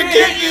me! I'm gonna Can't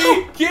get hit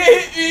you! me!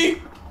 Can't hit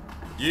me!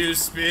 You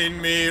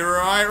spin me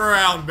right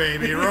round,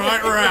 baby,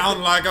 right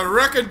round like a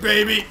record,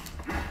 baby.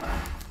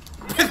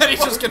 And then he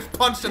just gets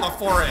punched in the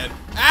forehead.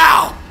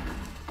 Ow!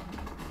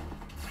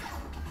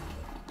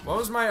 What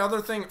was my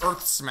other thing?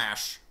 Earth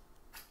smash.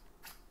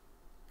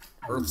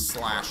 Earth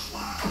slash.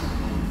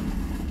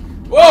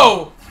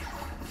 Whoa!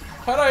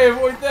 How'd I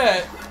avoid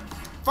that?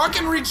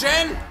 Fucking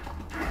regen!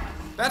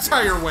 That's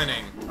how you're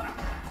winning.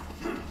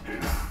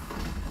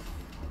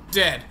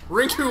 Dead.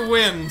 Rinku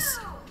wins.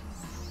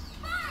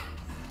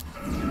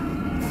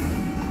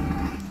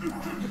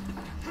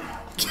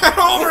 Get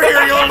over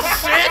here, you little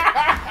shit!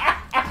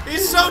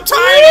 He's so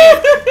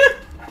tiny!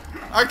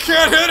 I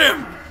can't hit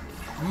him!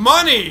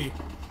 Money!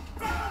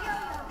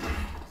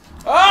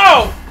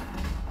 Oh!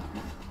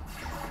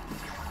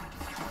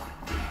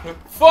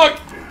 Fuck!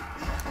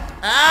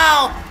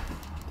 Ow!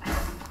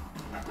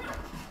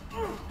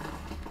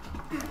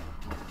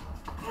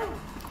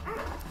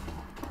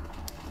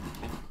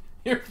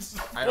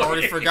 I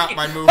already forgot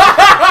my move.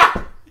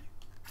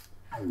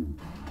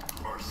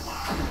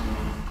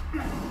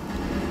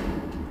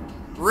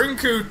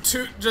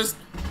 Rinku just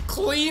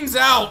cleans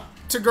out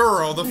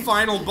Toguro, the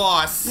final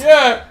boss.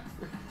 Yeah!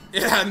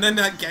 Yeah, and then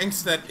that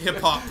gangsta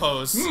hip-hop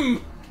pose.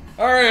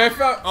 Alright, I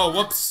found... Oh,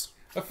 whoops.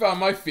 I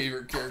found my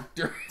favorite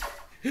character.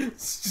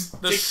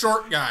 The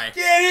short guy.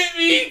 Get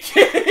me!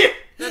 Get it!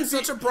 That's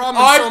such a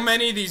problem in so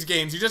many of these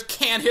games. You just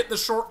can't hit the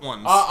short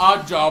ones.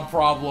 Odd job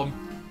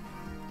problem.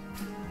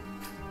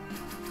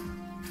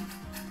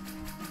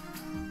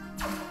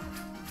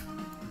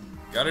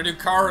 Gotta do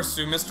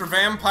Karasu, Mr.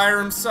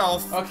 Vampire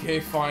himself. Okay,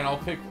 fine. I'll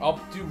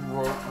do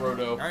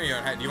Roto.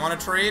 Do you want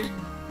to trade?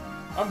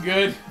 I'm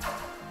good.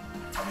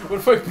 What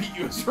if I beat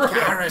you as Roto?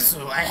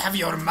 Karasu, I have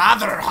your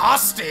mother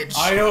hostage.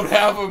 I don't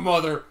have a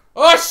mother.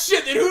 Oh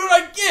shit! Then who did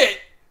I get?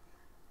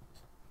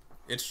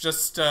 It's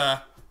just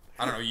I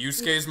don't know,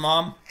 Yusuke's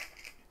mom,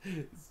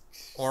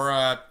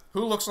 or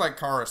who looks like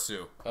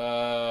Karasu?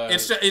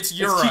 It's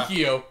Yura. It's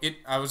Kikyo.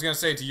 I was gonna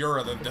say it's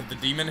Yura, the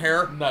demon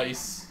hair.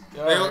 Nice.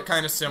 They look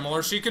kind of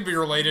similar. She could be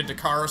related to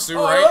Karasu,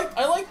 right?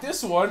 I like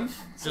this one.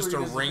 Just a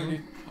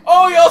ring.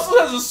 Oh, he also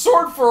has a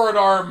sword for an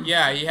arm.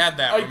 Yeah, he had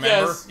that. I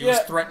Remember? guess, He was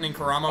threatening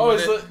Kurama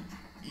with it.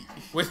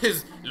 With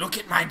his look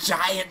at my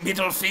giant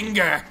middle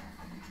finger.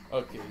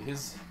 Okay,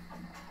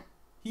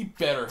 he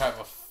better have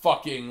a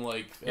fucking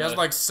like. He has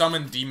like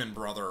summon demon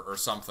brother or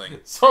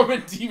something.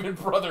 Summon demon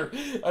brother.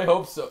 I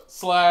hope so.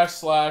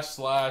 Slash. Lots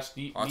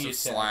of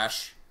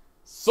slash.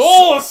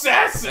 Soul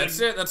assassin. That's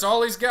it. That's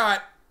all he's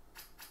got.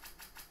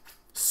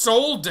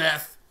 Soul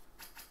death.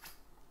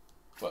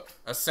 What?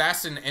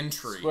 Assassin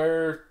entry.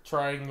 Square,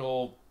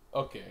 triangle.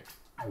 Okay.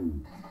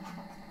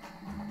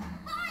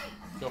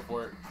 Go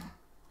for it.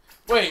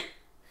 Wait.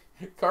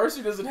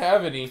 Karasu doesn't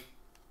have any.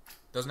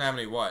 Doesn't have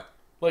any what?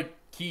 Like,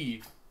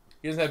 key.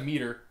 He doesn't have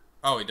meter.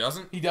 Oh, he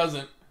doesn't? He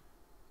doesn't.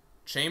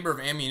 Chamber of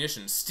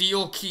ammunition.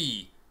 Steel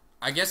key.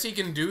 I guess he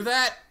can do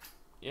that?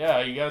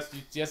 Yeah, he has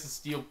to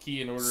steal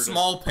key in order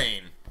Small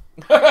pain.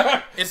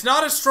 It's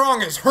not as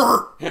strong as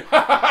hurt.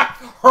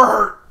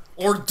 Hurt.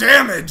 Or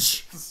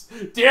damage.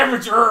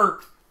 Damage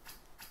hurt.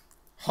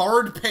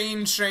 Hard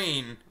pain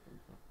chain.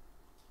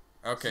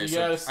 Okay,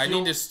 so I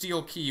need to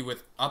steal key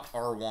with up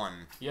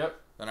R1. Yep.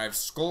 Then I have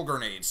skull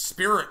grenade,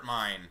 spirit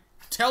mine,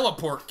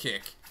 teleport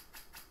kick.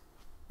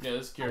 Yeah,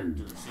 this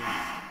character.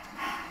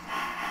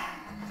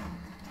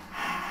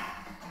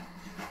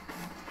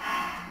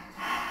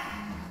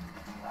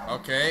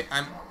 Okay,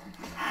 I'm...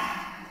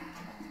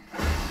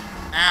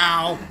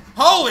 Ow!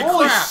 Holy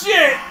crap!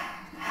 Shit!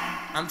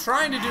 I'm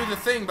trying to do the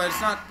thing, but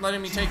it's not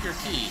letting me take your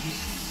key.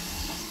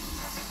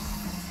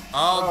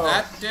 Oh,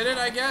 that did it,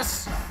 I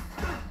guess?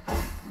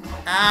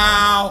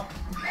 Ow!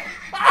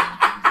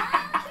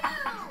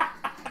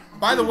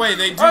 By the way,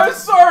 they do... I'm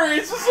sorry,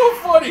 it's just so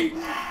funny!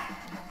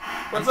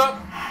 What's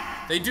up?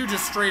 They do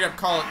just straight up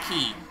call it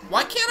key.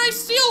 Why can't I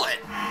steal it?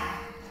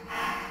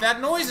 That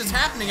noise is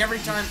happening every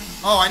time...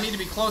 Oh, I need to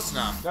be close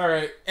enough.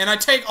 Alright. And I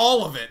take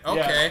all of it.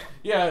 Okay.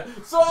 Yeah.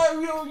 So,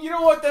 you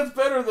know what? That's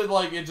better than,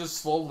 like, it just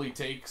slowly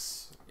takes.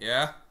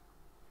 Yeah?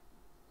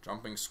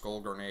 Jumping skull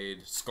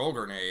grenade. Skull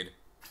grenade.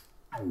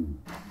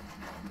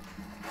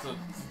 So,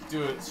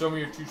 do it. Show me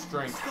your true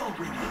strength.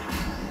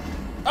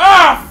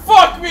 Ah!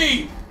 Fuck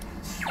me!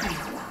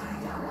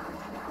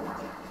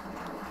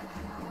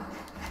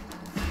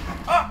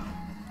 Ah!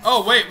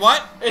 Oh, wait,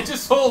 what? It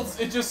just holds,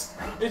 it just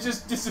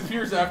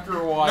disappears after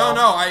a while.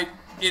 No,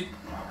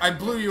 I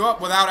blew you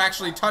up without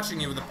actually touching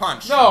you with a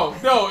punch. No,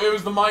 it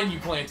was the mine you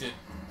planted.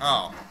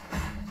 Oh.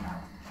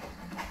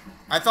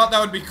 I thought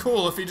that would be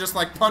cool if he just,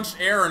 like, punched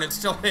air and it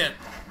still hit.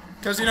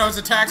 Because, you know, his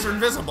attacks are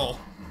invisible.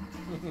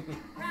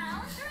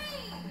 Round 3.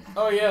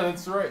 Oh yeah,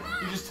 that's right.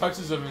 He just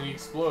touches him and he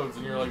explodes,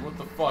 and you're like, what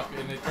the fuck?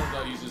 And it turns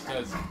out he just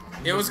has...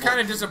 It was kind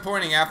of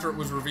disappointing after it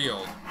was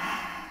revealed.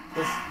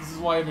 This is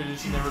why a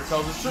magician never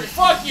tells the truth.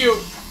 Fuck you!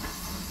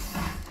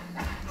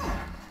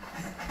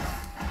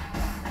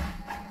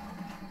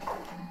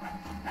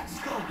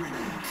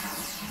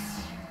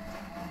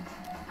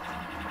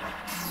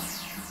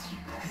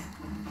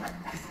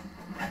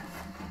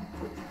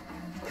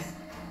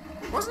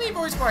 Wasn't he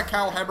voiced by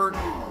Cal Hebert?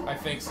 I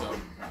think so.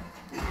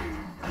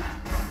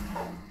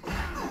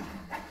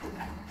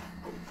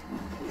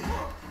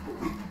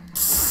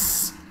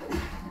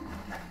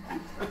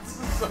 This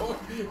is so...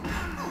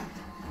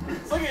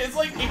 It's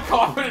like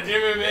incompetent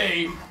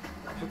MMA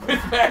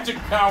with magic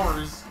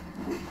powers.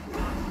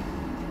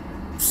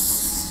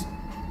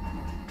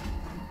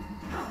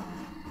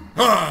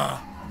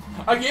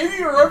 I gave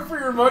you a run for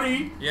your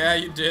money. Yeah,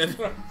 you did.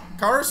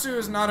 Karasu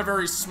is not a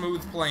very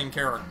smooth playing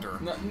character.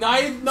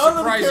 None of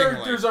the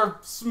characters are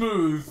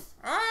smooth.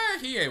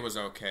 Hiei was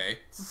okay.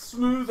 It's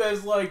smooth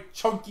as, like,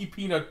 chunky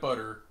peanut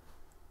butter.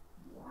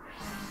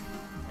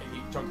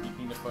 chunky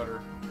peanut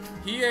butter.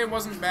 Hiei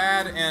wasn't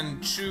bad,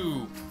 and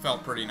Chu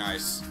felt pretty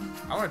nice.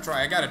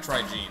 I gotta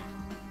try Jean.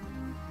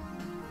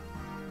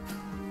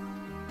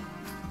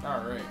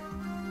 Alright.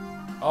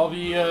 I'll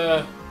be,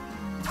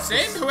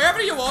 Send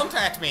whoever you want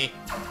at me.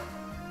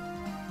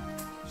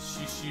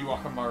 Shishi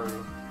Wakamaru.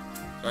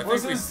 So I What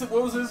think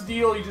was his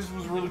deal? He just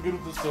was really good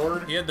with the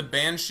sword? he had the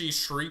Banshee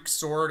Shriek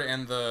sword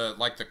and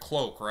the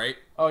cloak, right?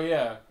 Oh,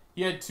 yeah.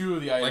 He had 2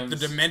 of the items. Like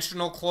the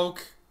dimensional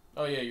cloak.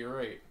 Oh, yeah, you're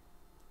right.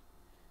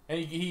 And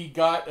he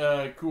got,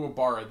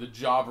 Kuwabara, the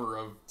jobber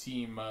of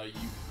Team,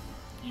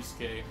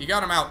 Yusuke. He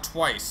got him out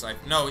twice.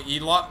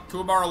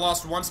 Kuwabara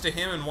lost once to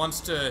him and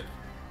once to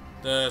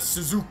the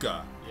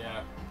Suzuka.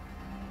 Yeah.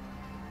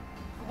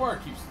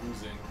 Kuwabara keeps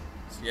losing.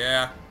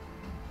 Yeah.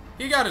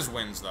 He got his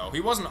wins, though.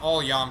 He wasn't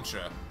all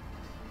Yamcha.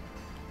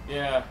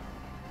 Yeah.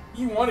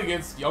 He won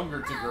against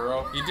younger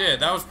Toguro. He did.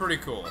 That was pretty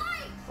cool.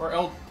 Or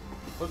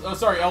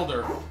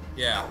Elder.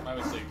 Yeah. My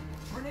mistake.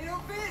 Tornado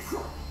fist.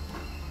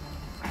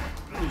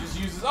 He just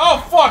uses. Oh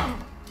fuck!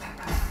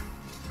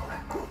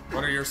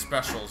 What are your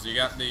specials? You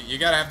gotta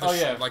have the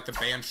yeah. like the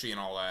Banshee and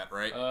all that,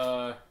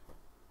 right?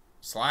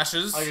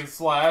 Slashes. I can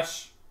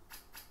slash.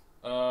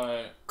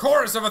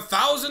 Chorus of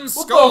 1,000 What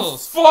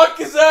skulls. the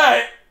fuck is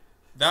that?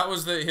 That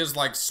was his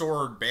like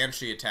sword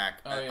Banshee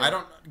attack. Oh, yeah. I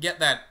don't get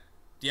that.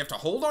 Do you have to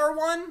hold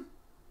R1?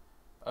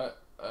 I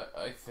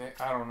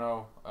don't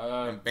know.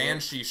 And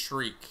Banshee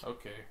Shriek.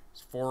 Okay.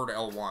 It's forward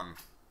L1.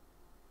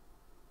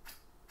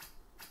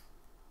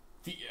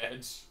 The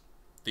edge.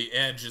 The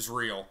edge is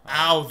real.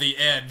 Ow, the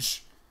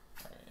edge.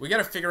 Right. We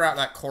gotta figure out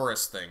that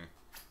chorus thing.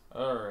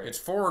 Alright. It's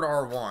forward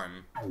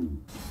R1.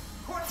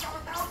 Chorus of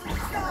 1,000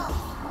 skulls.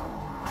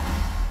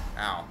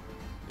 Ow.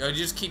 You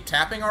just keep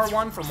tapping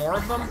R1 for more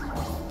of them?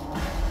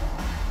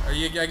 Or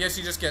I guess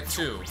you just get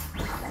 2.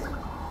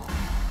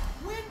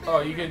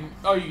 You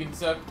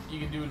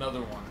can do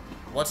another one.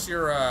 What's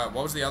your,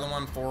 what was the other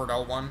one? Forward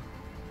L1?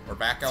 Or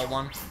back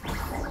L1?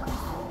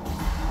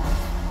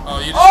 Oh,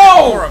 you just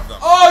get more of them.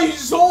 Oh, you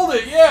just hold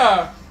it,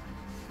 yeah!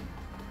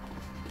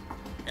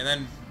 And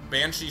then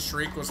Banshee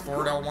Shriek was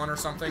forward L1 or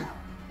something?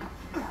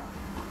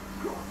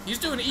 He's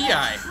doing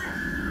EI.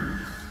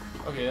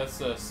 Okay, that's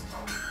this.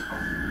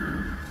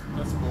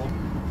 That's cool.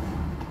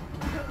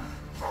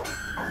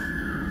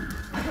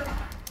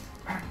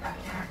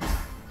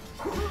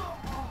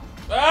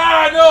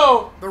 Ah,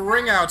 no! The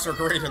ring outs are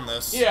great in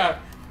this. Yeah,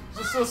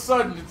 just so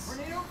sudden. It's...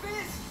 Tornado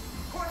fist.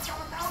 Chorus of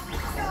 1,000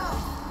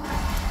 skulls.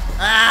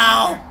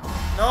 Ow!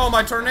 No,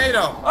 my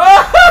tornado!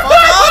 Ah! Fuck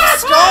off,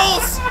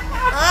 skulls!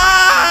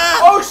 Ah!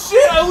 Oh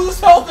shit, I lose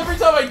health every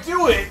time I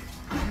do it!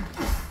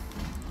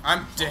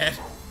 I'm dead.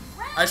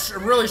 I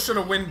really should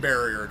have wind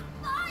barriered.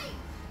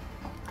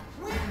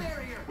 Wind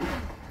barrier.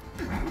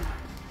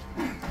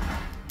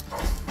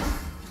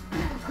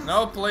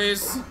 No,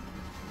 please.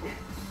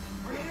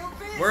 Tornado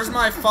fist. Where's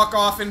my fuck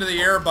off into the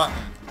air button?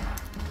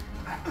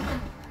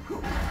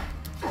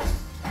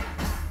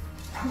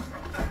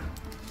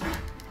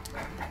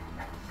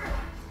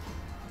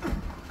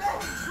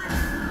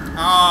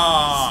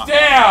 Ah.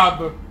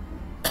 Stab!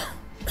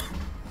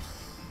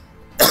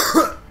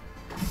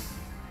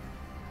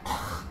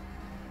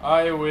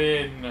 I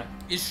win.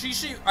 Is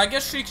Shishi? I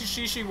guess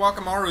Shishi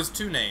Wakamaru is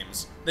 2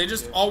 names. They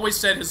just always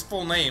said his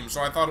full name,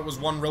 so I thought it was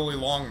one really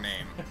long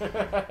name.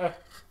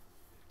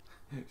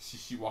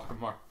 Shishi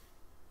Wakamaru.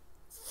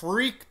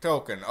 Freak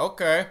token.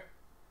 Okay.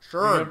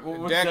 Sure.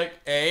 What's Deck deck?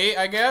 A,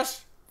 I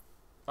guess.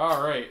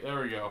 Alright, there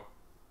we go.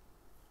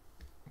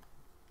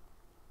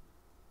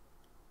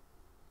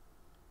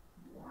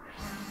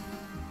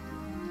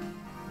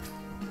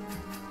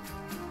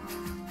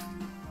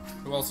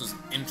 Who else is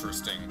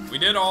interesting? We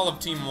did all of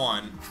Team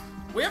 1.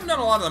 We haven't done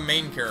a lot of the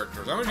main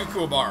characters. I'm gonna do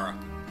Kuwabara.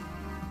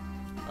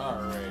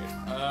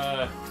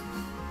 Alright,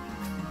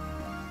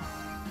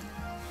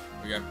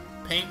 We got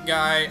Paint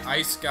Guy,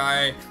 Ice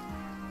Guy,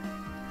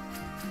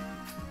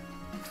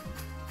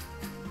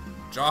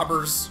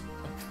 Jobbers,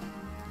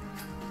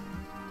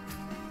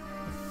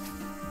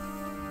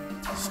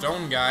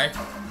 Stone Guy, is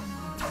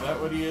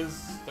that what he is?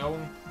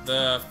 Stone?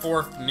 the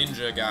 4th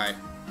ninja guy.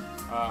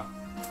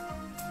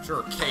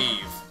 Sure,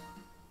 Cave.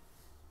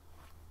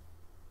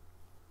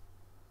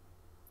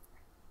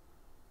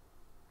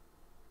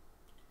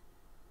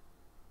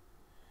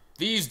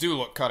 These do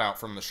look cut out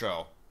from the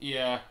show.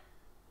 Yeah.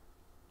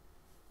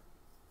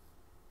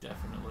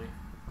 Definitely.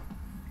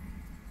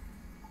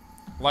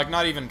 Like,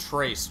 not even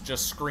traced,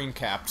 just screen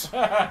capped.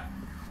 What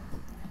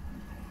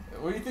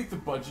do you think the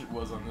budget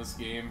was on this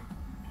game?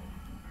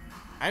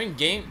 I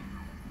mean,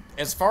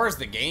 as far as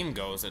the game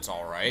goes, it's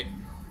alright.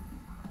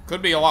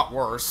 Could be a lot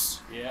worse.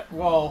 Yeah,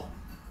 well,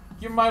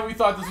 keep in mind we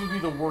thought this would be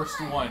the worst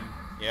one.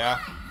 Yeah.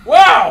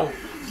 Wow!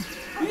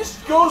 He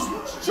just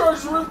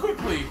charges really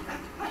quickly.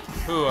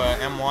 Who,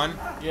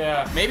 M1?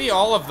 Yeah. Maybe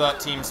all of the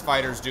team's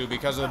fighters do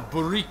because of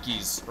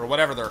burikis, or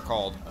whatever they're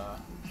called.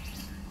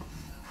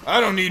 I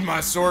don't need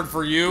my sword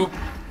for you.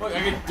 Look,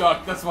 I get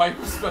ducked. That's my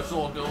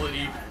special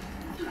ability.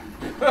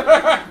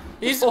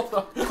 He's Hold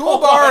on.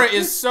 Kuwabara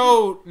is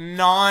so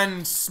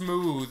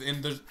non-smooth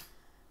in the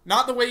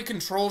Not the way he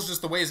controls,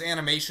 just the way his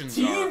animations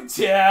are. Team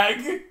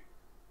tag!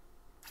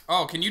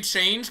 Oh, can you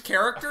change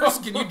characters?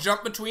 Can you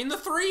jump between the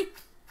three?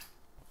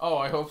 Oh,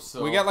 I hope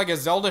so. We got like a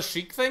Zelda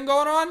Chic thing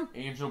going on?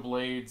 Angel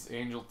Blades,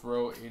 Angel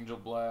Throw, Angel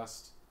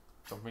Blast.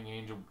 Jumping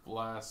Angel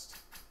Blast.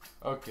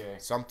 Okay.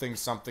 Something,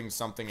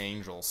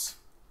 angels.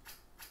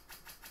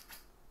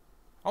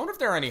 I wonder if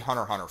there are any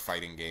Hunter x Hunter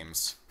fighting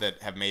games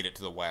that have made it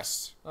to the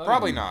West.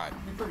 Probably not.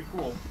 That'd be pretty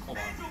cool. Hold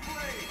on.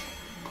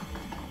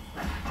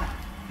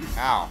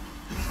 Ow.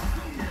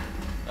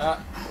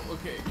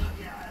 Okay.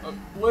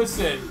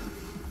 Listen.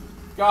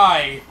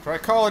 Guy. Try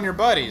calling your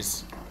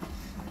buddies.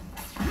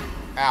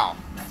 Ow.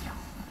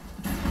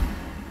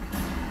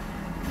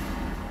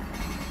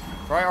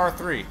 Try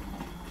R3.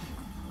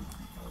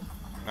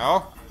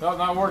 No? No,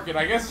 not working.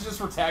 I guess it's just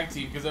for tag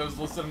team because it was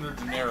listed under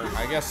generic.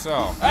 I guess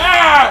so.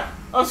 Ah!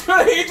 I was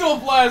gonna Angel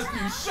Blast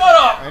you. Shut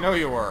up! I know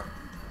you were.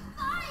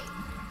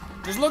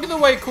 Just look at the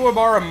way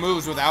Kuwabara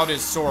moves without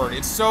his sword.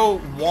 It's so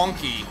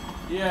wonky.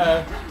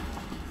 Yeah.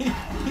 He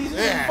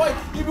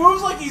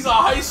moves like he's a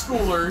high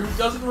schooler who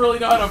doesn't really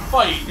know how to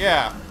fight.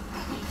 Yeah.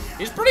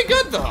 He's pretty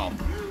good, though.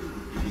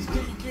 He's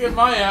kicking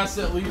my ass,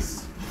 at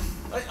least.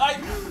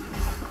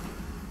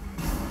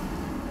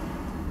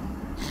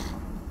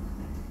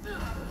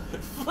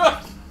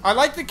 I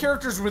like the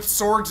characters with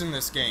swords in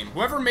this game.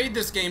 Whoever made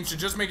this game should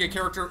just make a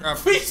character...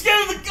 Please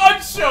get the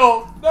gun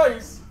show!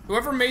 Nice!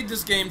 Whoever made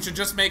this game should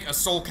just make a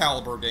Soul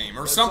Calibur game,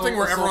 or something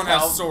where everyone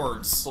has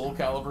swords. Soul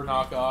Calibur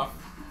knockoff.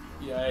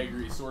 Yeah, I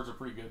agree. Swords are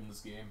pretty good in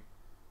this game.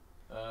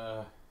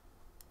 Alright,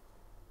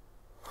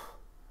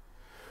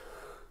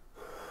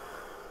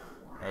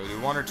 we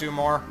do one or two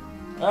more?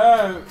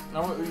 I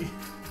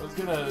was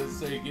gonna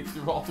say get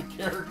through all the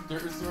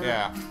characters.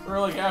 We're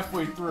like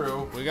halfway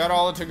through. We got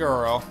all the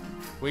Toguro.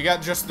 We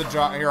got just the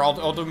here,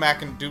 I'll do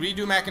Did we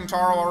do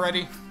Macintaro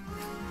already?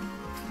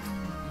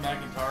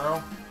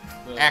 Macintaro?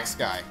 Axe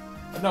guy.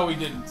 No, we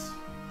didn't.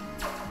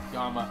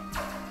 Gamma.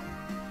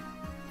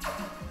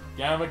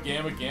 Gamma,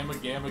 Gamma, Gamma,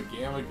 Gamma,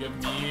 Gamma,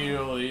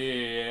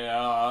 Gamelia.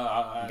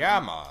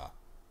 Gamma.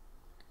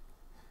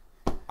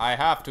 I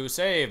have to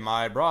save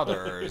my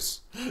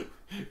brothers.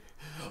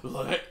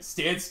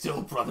 Stand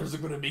still, brothers are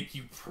gonna make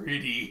you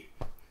pretty.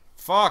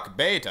 Fuck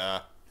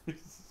Beta.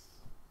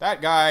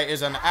 That guy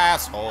is an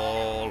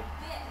asshole.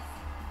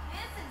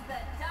 This is the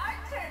Dark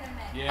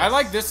Tournament. Yes. I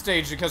like this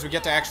stage because we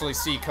get to actually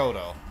see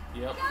Kodo.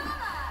 Yep.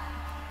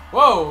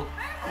 Whoa!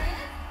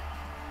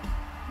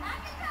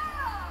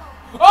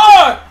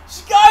 Ah!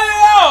 She got it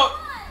out!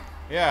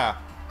 Yeah.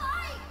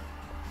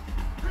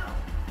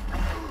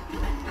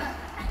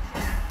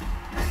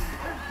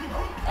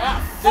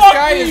 This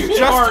guy is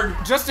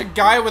just a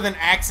guy with an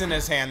axe in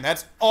his hand.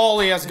 That's all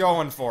he has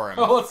going for him.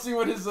 Oh, let's see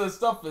what his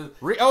stuff is.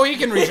 Oh, he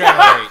can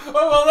regenerate. Oh,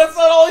 well, that's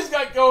not all he's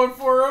got going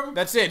for him.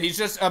 That's it. He's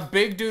just a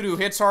big dude who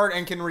hits hard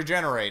and can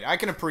regenerate. I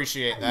can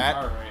appreciate that.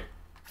 Alright.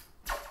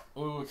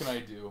 What can I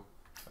do?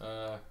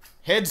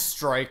 Head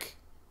strike.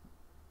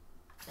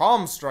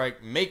 Palm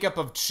strike. Makeup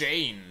of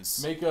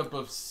chains. Makeup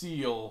of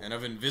seal. And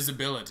of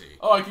invisibility.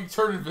 Oh, I can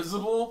turn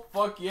invisible?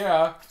 Fuck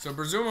yeah. So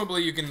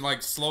presumably you can,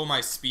 like, slow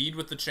my speed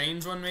with the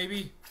chains one,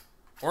 maybe?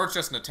 Or it's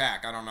just an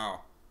attack. I don't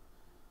know.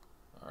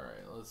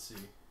 Alright, let's see.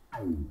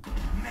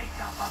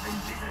 Makeup of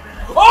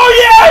invisibility. Oh,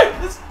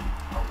 yeah! This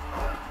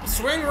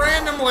Swing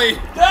randomly.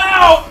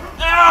 Ow!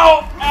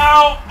 Ow!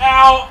 Ow!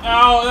 Ow!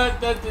 Ow!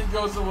 That didn't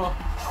go so well.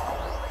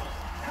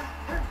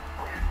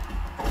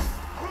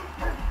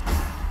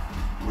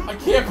 I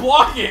can't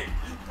block it!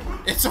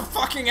 It's a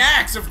fucking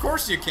axe, of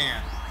course you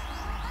can.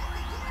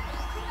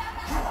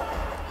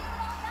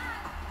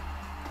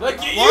 Did I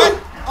get What?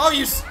 you? Oh,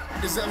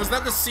 was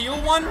that the seal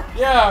one?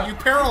 Yeah. You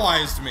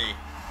paralyzed me.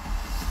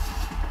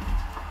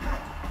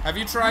 Have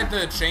you tried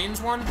the chains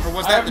one? Or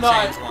was that the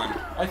chains one?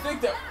 I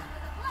think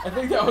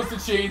that was the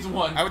chains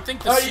one. I would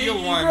think the seal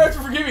one... You're gonna have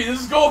to forgive me,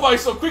 this is going by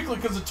so quickly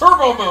because of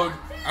turbo mode!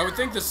 I would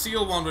think the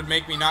seal one would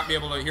make me not be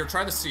able to... Here,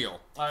 try the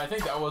seal. I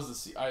think that was the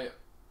seal.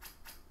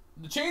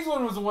 The chains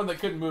one was the one that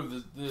couldn't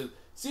move. The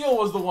seal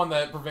was the one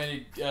that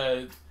prevented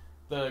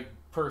the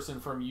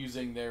person from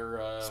using their...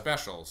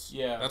 Specials.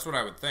 Yeah. That's what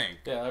I would think.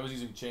 Yeah, I was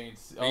using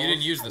chains. But you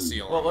didn't use the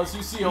seal. Well, let's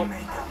use seal.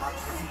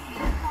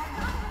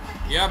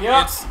 Yep,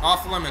 it's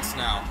off limits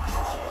now.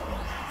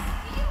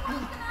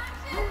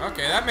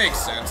 Okay, that makes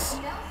sense.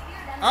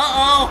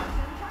 Uh-oh!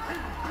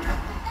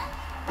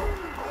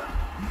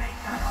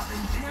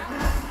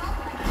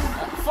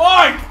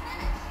 Fuck!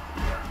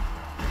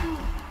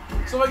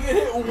 So if I get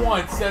hit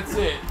once, that's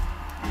it.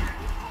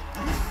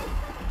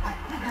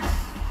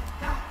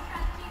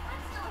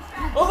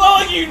 Well, it's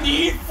not like you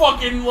need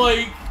fucking,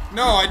 like...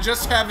 No, I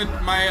just haven't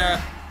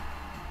my,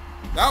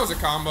 that was a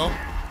combo.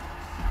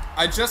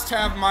 I just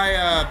have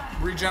my,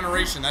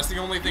 regeneration. That's the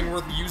only thing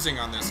worth using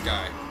on this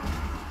guy.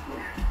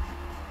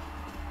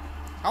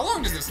 How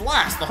long does this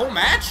last? The whole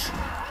match?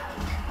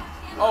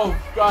 Oh,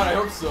 God, I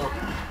hope so.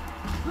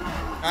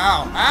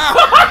 Ow. Ow!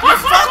 You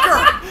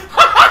fucker!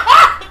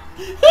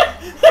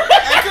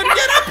 I couldn't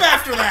get up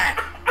after that!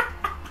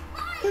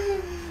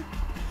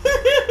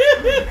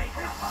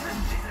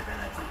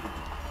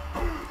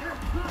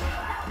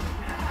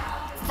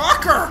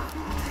 Fucker!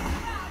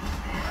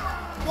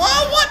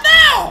 Well, what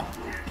now?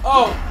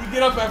 Oh, you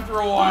get up after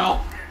a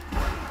while.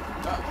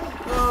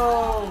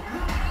 No.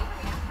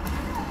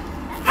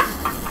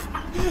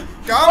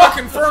 Gamma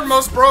confirmed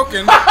most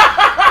broken.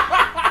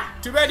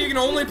 Too bad you can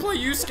only play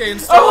Yusuke in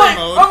story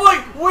mode. I'm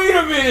like, wait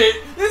a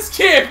minute, this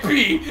can't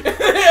be. And then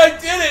I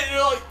did it, and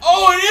you're like,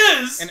 oh,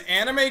 it is. An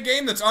anime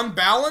game that's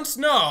unbalanced?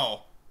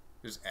 No.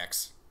 There's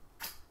X.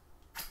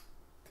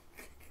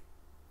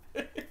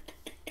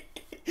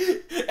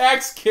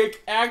 Axe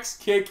kick, axe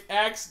kick,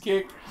 axe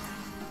kick.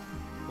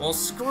 Well,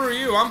 screw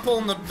you. I'm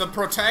pulling the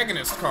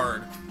protagonist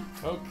card.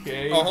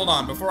 Okay. Oh, hold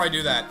on. Before I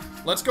do that,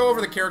 let's go over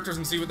the characters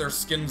and see what their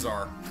skins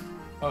are.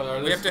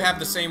 Oh, we have to have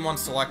the same one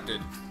selected.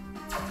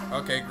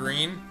 Okay,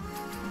 green.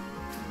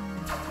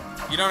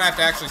 You don't have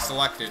to actually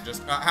select it.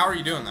 Just how are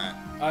you doing that?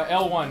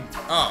 L1.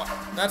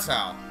 Oh, that's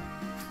how.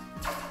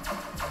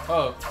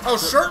 Oh. Oh,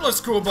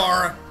 shirtless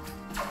Kuwabara.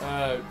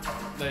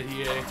 The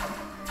Hiei.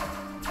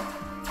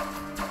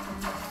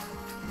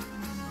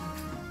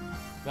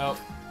 Nope.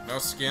 No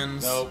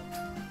skins. Nope.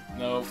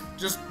 Nope.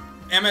 Just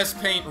MS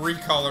Paint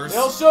recolors.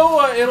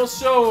 It'll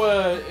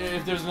show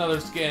if there's another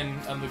skin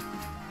on the.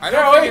 I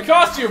don't think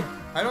costume.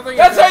 I don't think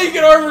that's how you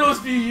get armorless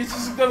B. It's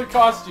just another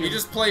costume. He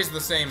just plays the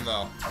same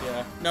though.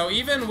 Yeah. No,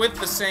 even with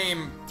the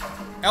same,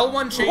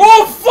 L1 changes.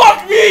 Oh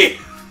fuck me!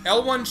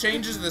 L1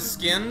 changes the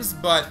skins,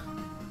 but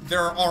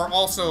there are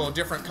also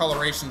different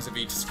colorations of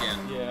each skin.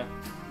 Yeah.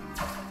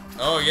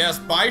 Oh yes,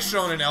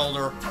 Shonen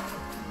Elder.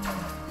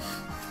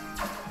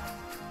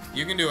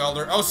 You can do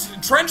Elder. Oh,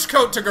 trench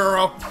coat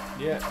Taguro.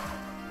 Yeah.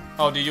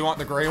 Oh, do you want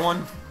the gray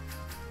one?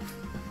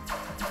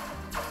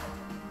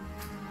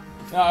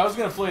 No, I was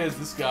gonna play as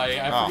this guy.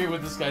 I forget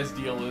what this guy's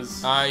deal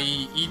is.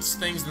 He eats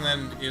things and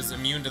then is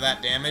immune to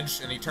that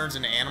damage, and he turns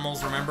into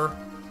animals, remember?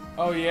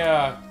 Oh,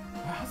 yeah.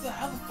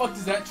 How the fuck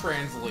does that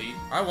translate?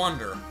 I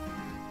wonder.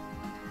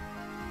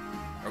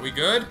 Are we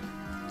good?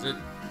 Is it...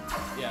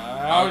 Yeah,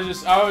 I was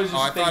just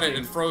I thought it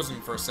had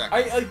frozen for a second.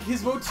 like,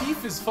 his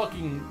motif is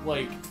fucking,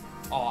 like,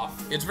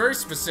 off. It's very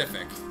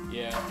specific.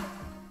 Yeah.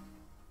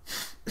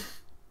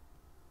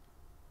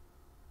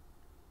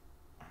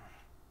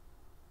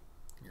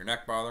 Your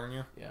neck bothering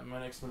you? Yeah, my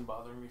neck's been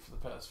bothering me for the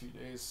past few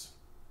days.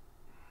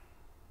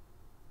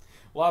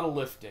 A lot of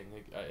lifting.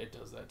 It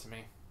does that to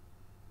me.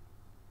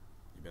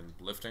 You've been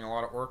lifting a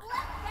lot at work?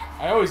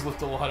 I always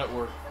lift a lot at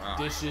work. Wow.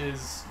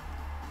 Dishes,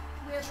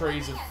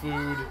 trays of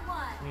food,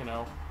 you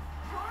know.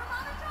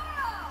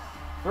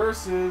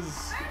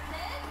 Versus...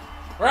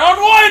 Round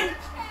one!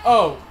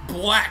 Oh.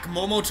 Black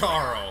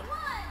Momotaro.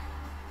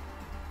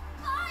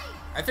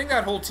 I think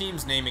that whole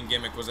team's naming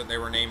gimmick was that they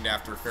were named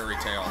after Fairy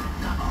Tail.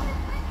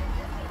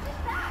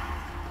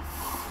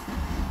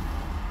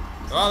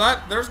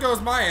 Well, there goes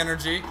my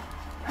energy.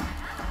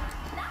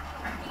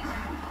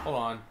 Hold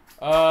on.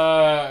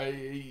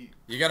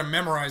 You gotta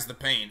memorize the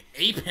pain.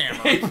 Ape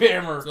Hammer. Ape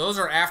Hammer. So those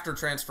are after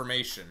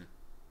transformation.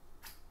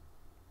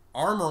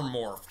 Armor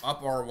Morph,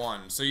 up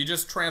R1. So you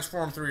just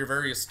transform through your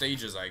various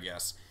stages, I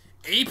guess.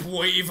 Ape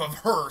Wave of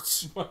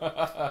Hurt.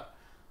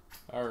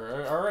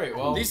 Alright,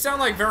 well. These sound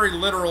like very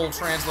literal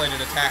translated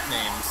attack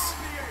names.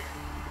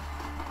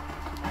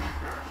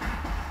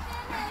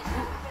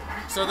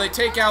 So they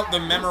take out the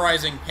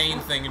memorizing pain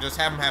thing and just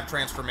have them have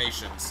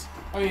transformations.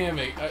 I mean,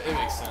 it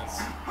makes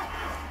sense.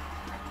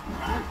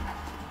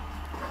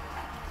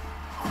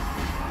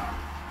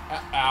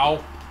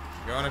 Ow.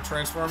 You want to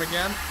transform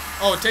again?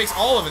 Oh, it takes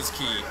all of his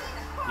ki.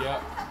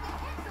 Yep.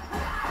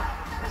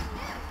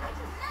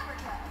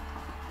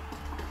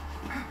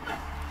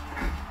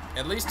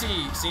 At least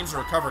he seems to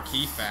recover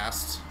ki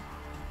fast.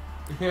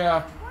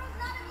 Yeah.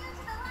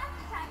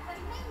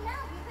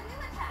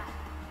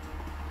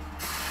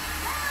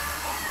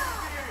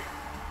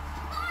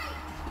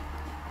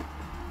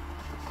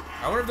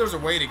 I wonder if there's a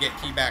way to get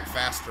ki back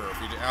faster.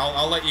 If you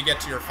I'll let you get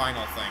to your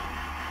final thing.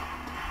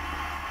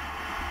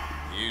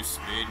 You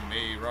speed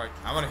me right.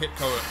 I'm gonna hit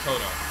Kodo.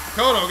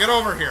 Kodo, get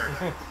over here.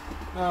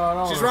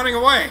 No. She's running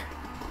away.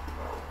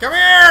 Come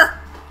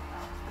here!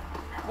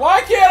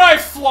 Why can't I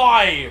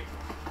fly?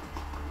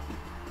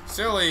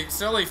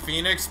 Silly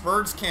Phoenix.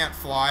 Birds can't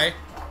fly.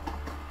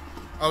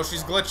 Oh,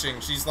 she's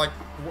glitching. She's like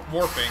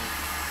warping.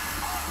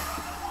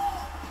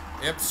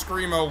 Yep,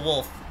 Screamo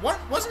Wolf. What?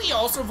 Wasn't he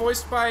also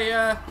voiced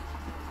by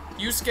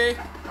Yusuke?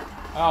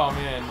 Oh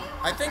man.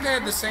 I think they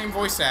had the same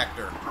voice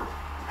actor.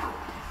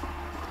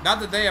 Not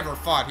that they ever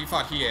fought. He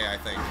fought Hiei, I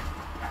think.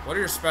 What are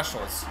your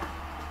specials?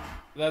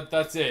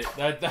 That's it.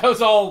 That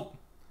was all.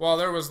 Well,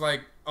 there was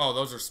like, oh,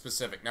 those are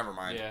specific. Never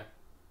mind. Yeah.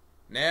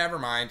 Never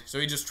mind. So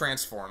he just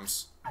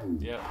transforms.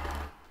 Yep.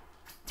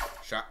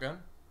 Shotgun.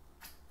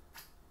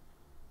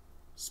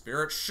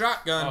 Spirit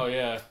shotgun. Oh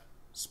yeah.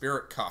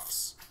 Spirit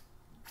cuffs.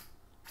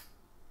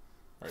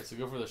 All right, so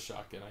go for the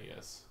shotgun, I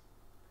guess.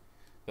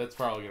 That's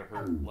probably gonna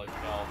hurt like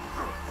hell.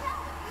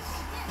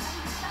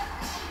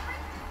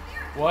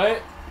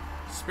 What?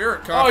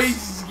 Spirit cuffs. Oh,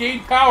 he's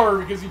gained power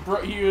because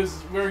he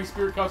was wearing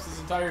spirit cuffs this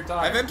entire time.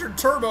 I've entered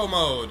turbo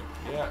mode.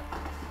 Yeah.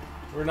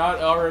 We're not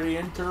already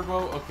in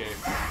turbo? Okay.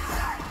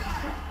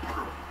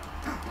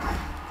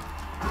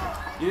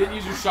 You didn't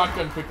use your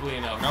shotgun quickly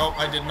enough. Nope,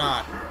 I did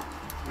not.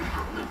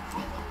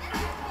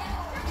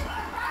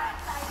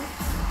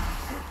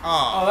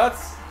 Oh, that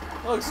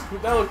looks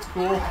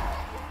cool.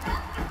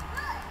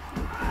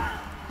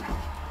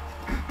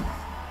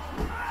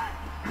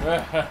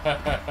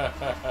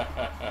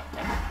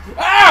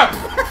 Ah!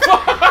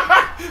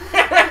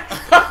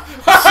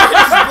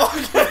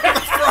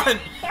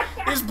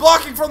 He's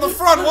blocking from the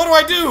front. What do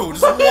I do?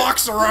 Just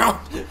walks around.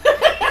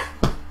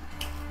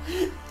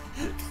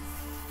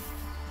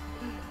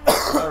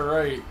 All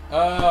right.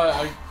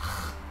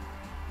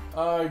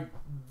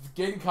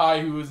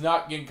 Genkai, who is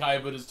not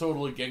Genkai but is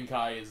totally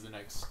Genkai, is the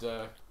next.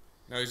 No,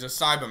 he's a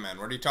Cyberman.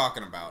 What are you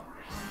talking about?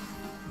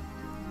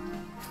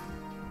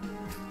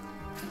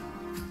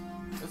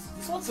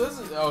 This one says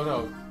it. Oh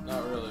no,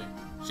 not really.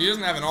 She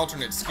doesn't have an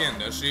alternate skin,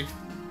 does she?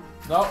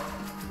 Nope.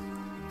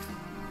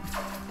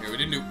 Yeah, we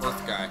didn't do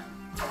Earth Guy.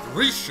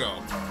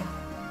 Risho.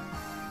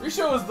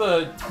 Risho is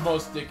the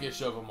most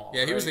dickish of them all.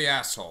 Yeah, he was right? the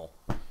asshole.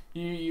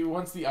 He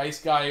once the ice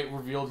guy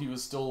revealed he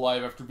was still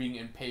alive after being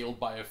impaled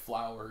by a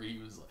flower, he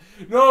was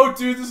like, "No,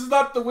 dude, this is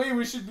not the way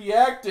we should be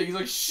acting." He's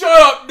like,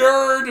 "Shut up,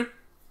 nerd!"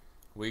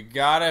 We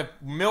gotta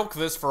milk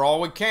this for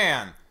all we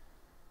can.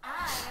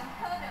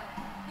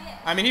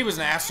 I mean, he was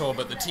an asshole,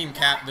 but the team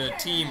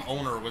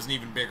owner was an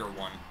even bigger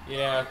one.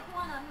 Yeah.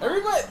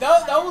 Everybody,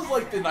 that was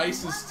like the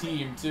nicest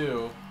team,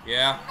 too.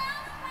 Yeah.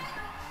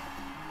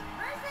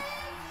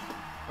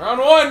 Round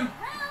one!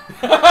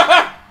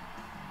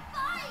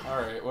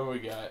 Alright, what do we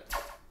got?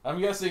 I'm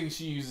guessing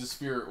she uses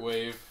Spirit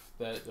Wave,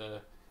 that,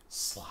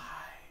 slide.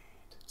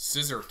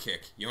 Scissor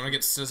kick. You wanna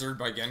get scissored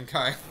by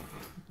Genkai?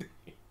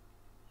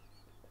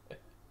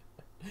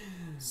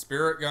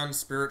 Spirit gun,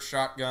 spirit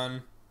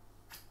shotgun,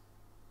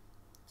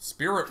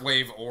 spirit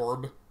wave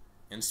orb,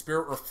 and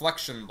spirit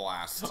reflection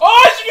blast.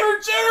 Oh, she can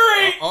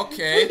regenerate!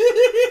 Okay.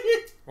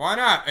 Why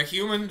not? A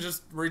human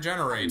just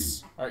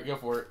regenerates. Alright, go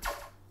for it.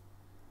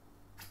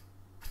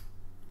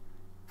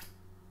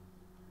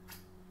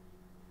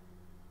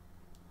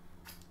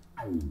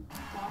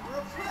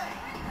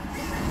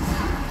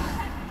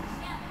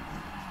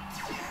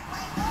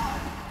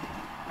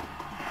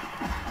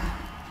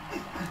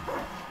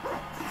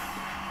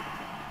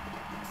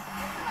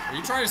 Are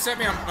you trying to set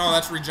me on? No,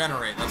 that's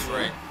regenerate. That's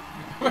right.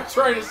 I'm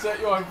trying to set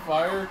you on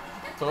fire?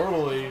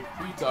 Totally.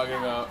 What are you talking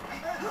about?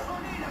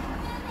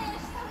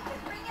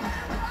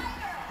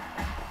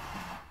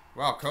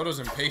 Wow, Kodo's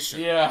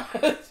impatient. Yeah.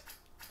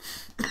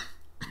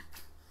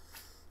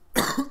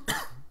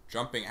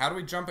 Jumping. How do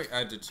we jump?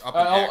 It's up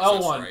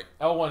L1. right?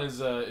 L1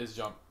 is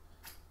jump.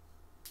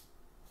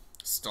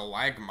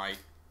 Stalagmite.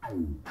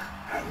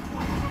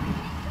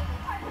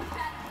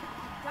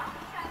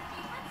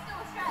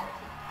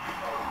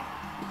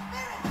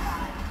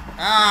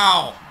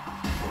 Ow!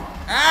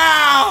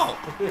 Ow!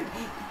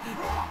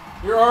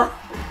 Your arm.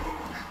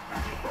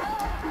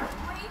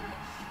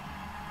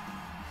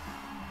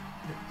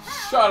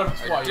 Shot him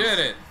twice. I did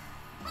it.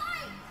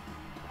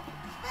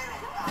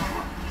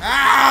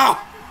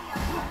 Ow!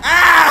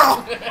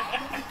 Ow!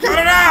 Cut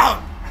it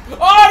out! Oh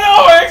no!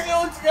 I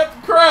accidentally got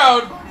the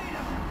crowd.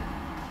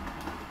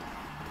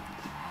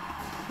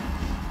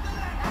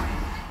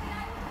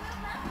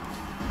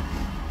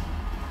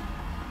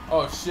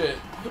 Oh shit!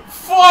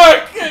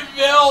 Fuck it,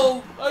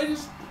 Bill! I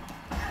just.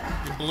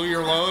 You blew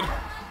your load.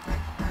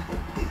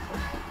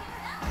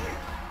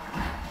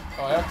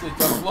 Oh, I have to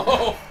dump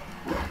low.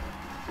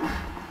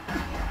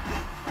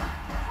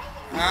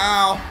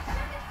 Ow!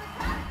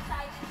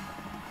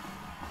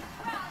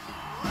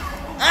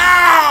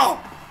 Ow!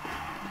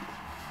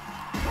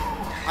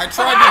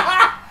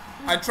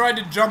 I tried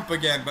to jump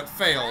again, but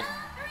failed.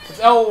 It's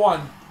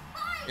L1.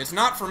 It's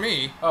not for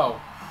me.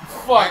 Oh,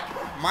 fuck.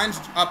 Mine's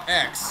up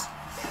X.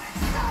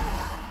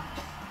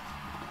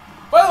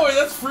 By the way,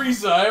 that's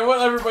Frieza. I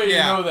want everybody to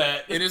know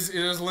that. It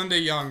is Linda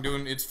Young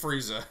doing it's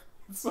Frieza.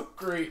 It's so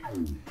great.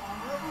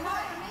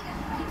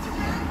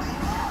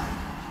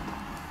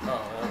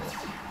 Oh,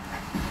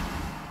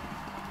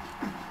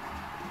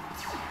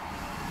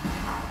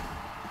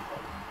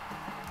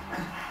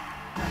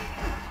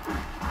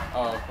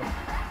 oh.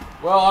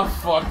 Well, I'm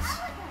fucked.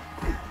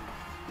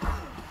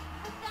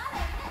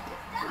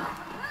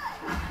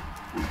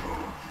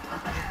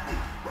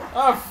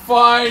 I'm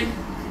fine.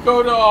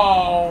 Go to.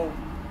 Oh.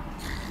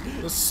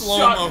 The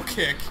slow-mo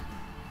kick.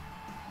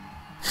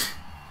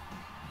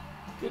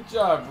 Good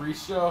job,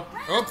 Risho.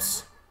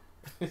 Oops.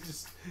 It's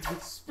just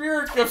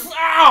spirit.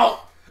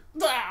 Ow!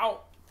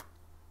 Ow!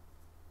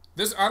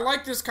 I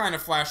like this kind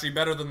of flashy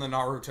better than the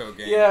Naruto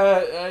game.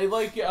 Yeah, I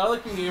like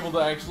being able to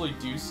actually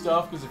do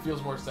stuff because it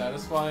feels more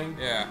satisfying.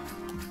 Yeah.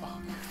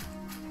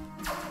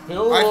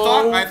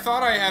 Hello. I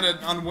thought I had an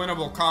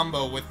unwinnable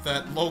combo with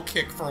that low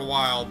kick for a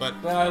while,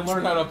 but then I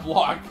learned how to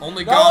block.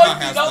 Only Gamma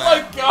has not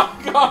that. Not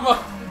like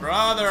Gamma.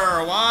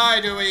 Brother, why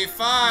do we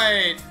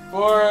fight?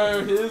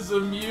 For his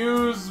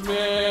amusement.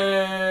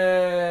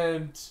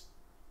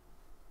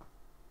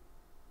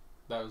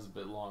 That was a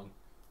bit long.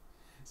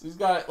 So he's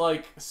got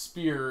like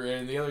spear,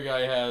 and the other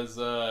guy has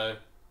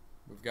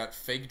We've got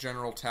fake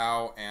General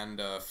Tao and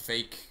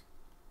fake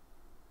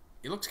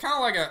He looks kind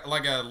of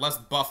like a less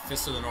buff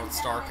Fist of the North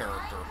Star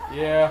character.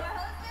 Yeah.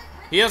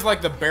 He has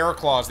like the bear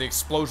claws, the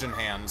explosion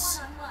hands.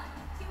 1-on-1.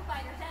 2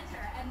 fighters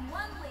enter and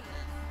 1 leaves.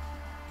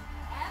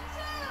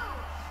 M2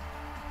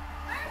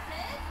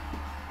 versus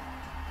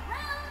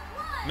round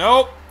 1.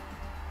 Nope.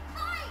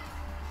 Fight!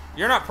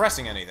 You're not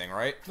pressing anything,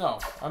 right? No,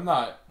 I'm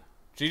not.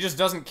 She just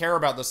doesn't care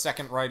about the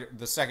second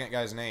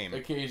guy's name.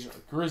 Occasionally.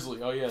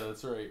 Grizzly. Oh, yeah,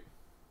 that's right.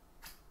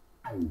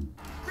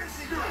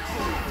 This is getting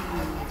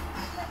old.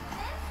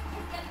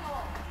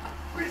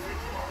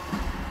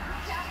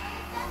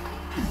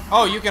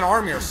 Oh, you can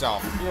arm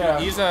yourself. Yeah.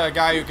 He's a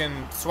guy who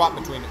can swap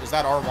between. Is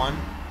that R1?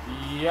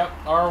 Yep,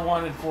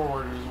 R1 and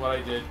forward is what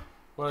I did.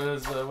 What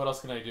else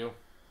can I do?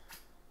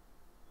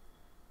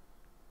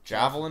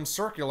 Javelin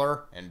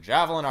circular and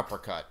javelin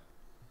uppercut.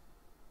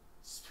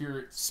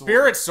 Spirit sword.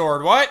 Spirit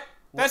sword, what?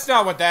 That's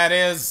not what that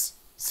is.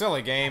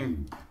 Silly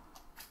game.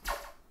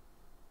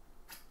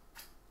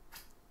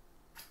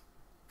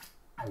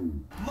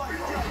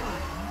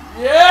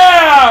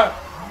 Yeah!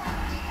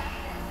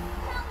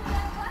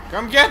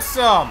 Come get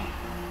some.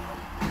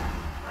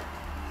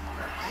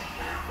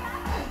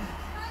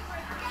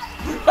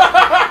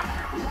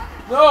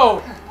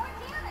 No!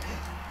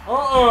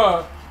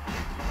 Uh-uh!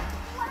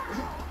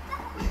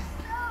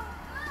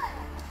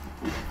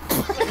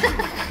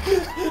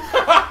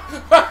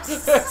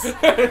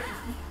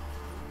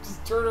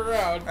 Just turn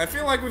around. I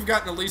feel like we've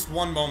gotten at least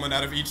one moment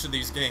out of each of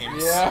these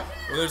games. Yeah.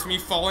 Whether it's me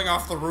falling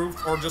off the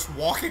roof or just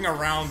walking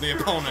around the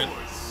opponent.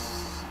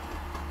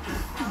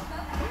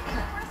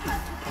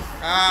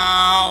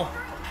 Ow!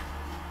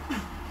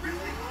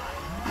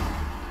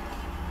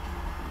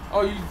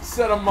 Oh, you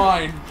set a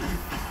mine.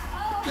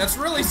 That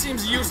really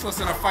seems useless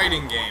in a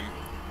fighting game.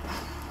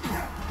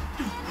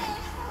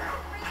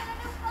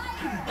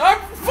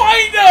 I'm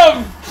fighting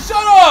him!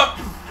 Shut up!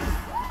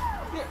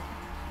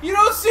 You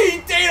don't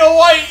see Dana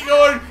White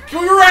going,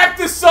 can we wrap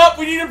this up?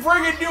 We need to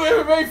bring in new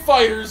MMA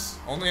fighters.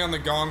 Only on the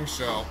Gong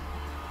Show.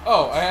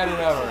 Oh, I had it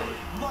out already.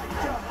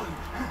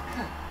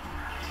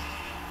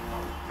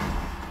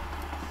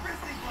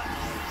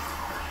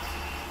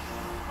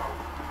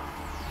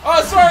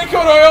 Oh, sorry,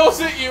 Kodo, I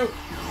almost hit you.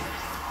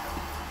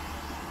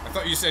 I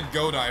thought you said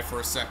Godai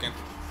for a second.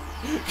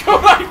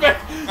 Kodai, man.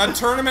 A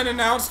tournament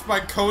announced by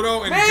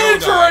Kodo and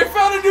Manager, Godai. I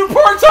found a new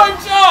part-time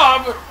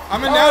job.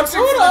 I'm announcing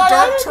for the Kodai,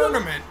 Dark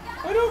Tournament.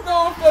 I don't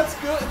know if that's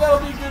good. That'll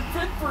be a good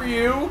fit for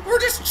you. We're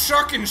just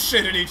chucking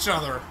shit at each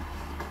other.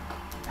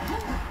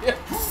 Yeah.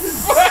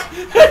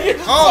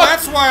 Oh,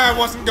 that's why I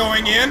wasn't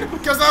going in,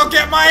 because I'll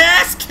get my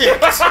ass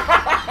kicked.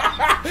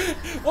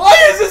 Why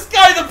is this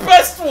guy the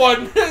best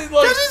one? Because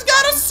he's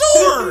got a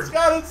sword. He's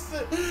got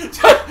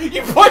a.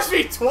 You punched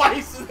me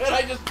twice, and then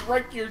I just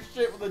wreck your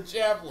shit with a The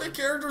javelin.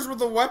 characters with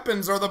the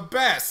weapons are the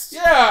best.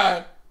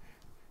 Yeah.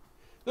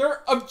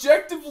 They're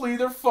objectively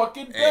they're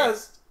fucking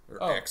best. Or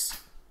Oh. X.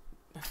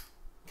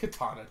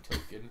 Katana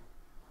token.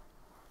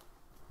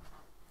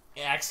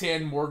 Axe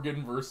Hand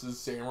Morgan versus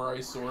Samurai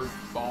Sword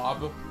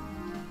Bob.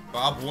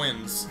 Bob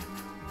wins.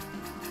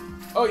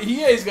 Oh,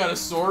 Hiei's got a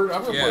sword.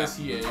 I'm gonna play as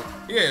Hiei.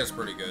 He is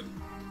pretty good.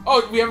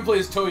 Oh, we haven't played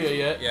as Toya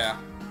yet. Yeah.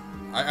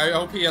 I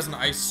hope he has an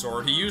ice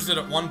sword. He used it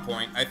at one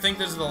point. I think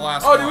this is the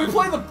last one. Oh, did we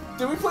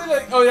play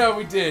that? Oh, yeah,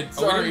 we did. Oh,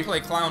 we Sorry. didn't play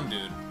Clown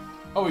Dude.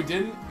 Oh, we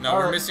didn't? No, All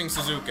we're right. missing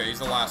Suzuka. He's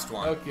the last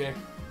one. Okay.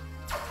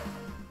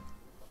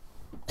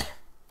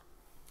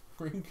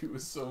 Rinku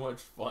is so much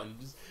fun.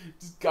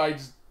 Just guy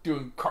just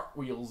doing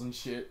cartwheels and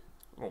shit.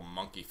 Little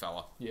monkey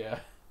fella. Yeah.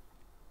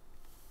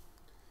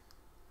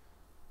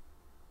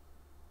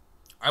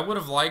 I would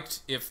have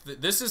liked if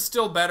this is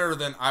still better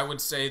than I would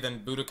say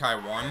than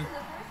Budokai 1,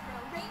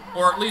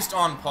 or at least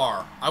on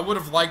par. I would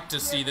have liked to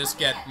see this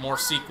get more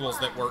sequels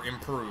that were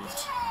improved.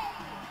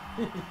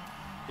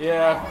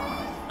 Yeah.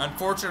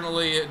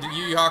 Unfortunately,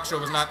 Yu Yu Hakusho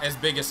was not as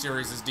big a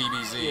series as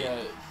DBZ.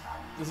 Yeah.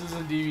 This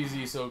isn't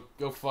DBZ, so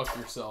go fuck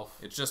yourself.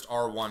 It's just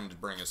R1 to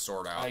bring his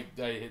sword out. I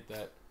hit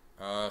that.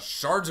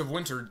 Shards of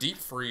Winter, Deep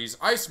Freeze,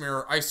 Ice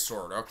Mirror, Ice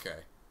Sword.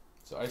 Okay.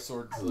 So Ice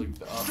Sword's like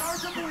the up.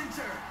 Shards of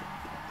Winter.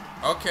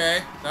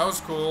 Okay, that was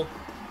cool.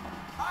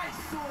 Ice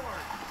Sword.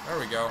 There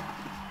we go.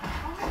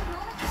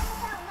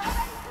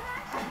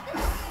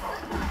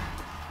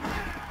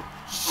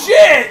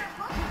 Shit!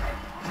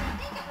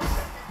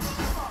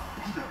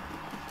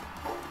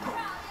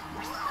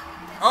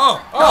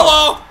 Oh,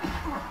 hello!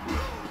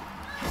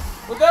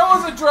 But that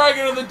was a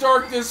Dragon of the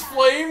Darkness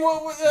flame.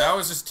 What was that? That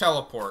was just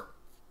teleport.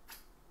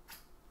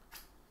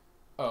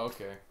 Oh,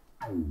 okay.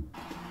 Dragon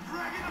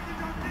of the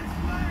Darkness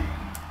Flame.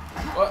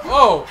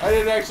 Oh, I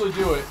didn't actually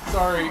do it.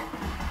 Sorry.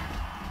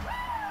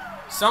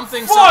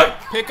 Something. Fuck!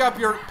 Pick up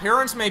your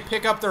parents may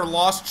pick up their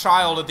lost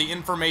child at the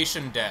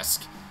information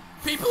desk.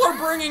 People are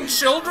bringing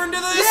children to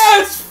this.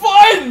 Yeah, it's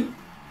fun.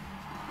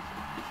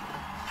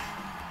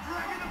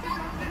 Dragon of the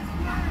Darkness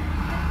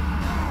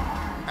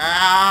Flame.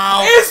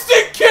 Ow!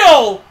 Instant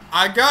kill.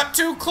 I got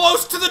too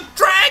close to the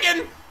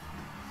dragon.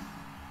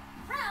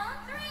 Round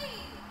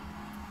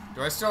 3.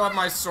 Do I still have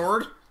my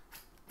sword?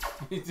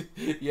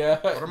 Yeah.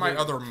 What are my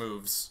other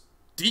moves?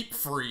 Deep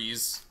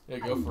freeze. Yeah,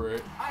 go for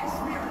it. Ice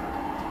Mirror.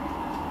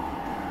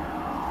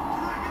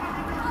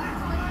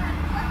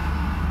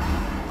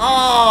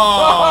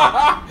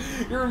 Oh!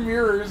 Your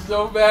mirror is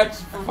no match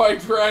for my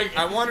dragon.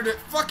 I wanted it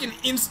fucking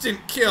instant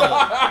kill.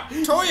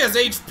 Toya's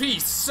HP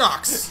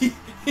sucks.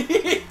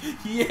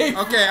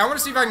 Yeah. Okay, I want to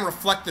see if I can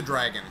reflect the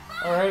dragon.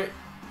 Alright.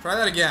 Try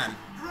that again.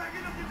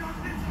 Dragon of the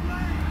darkness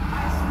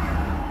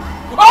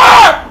flame.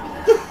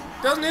 Ah!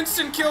 Doesn't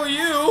instant kill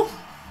you.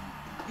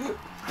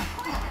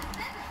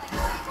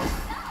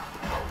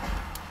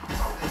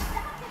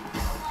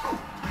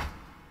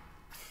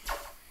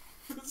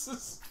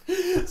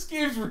 This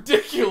game's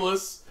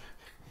ridiculous.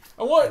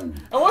 I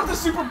want the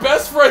super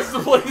best friends to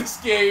play this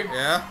game.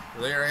 Yeah?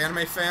 They're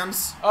anime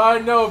fans?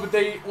 No, but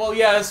well,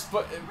 yes,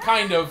 but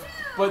kind of.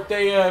 But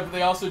they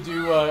also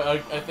do a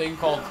thing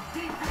called,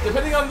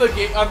 depending on the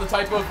game, on the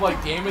type of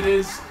like game it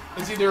is,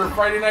 it's either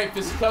Friday Night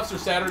Fisticuffs or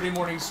Saturday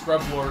Morning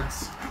Scrub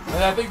Lords.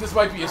 And I think this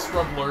might be a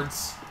Scrub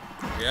Lords.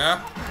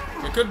 Yeah?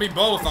 It could be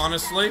both,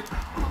 honestly.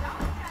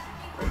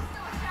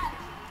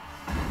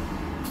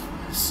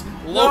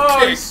 Low No,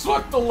 kick. he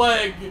swept the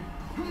leg.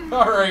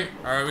 Alright.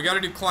 Alright, we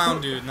gotta do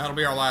Clown Dude, and that'll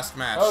be our last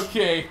match.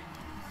 Okay.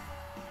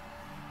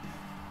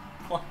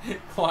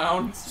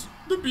 Clowns.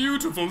 The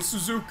beautiful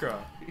Suzuka.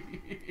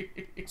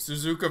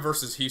 Suzuka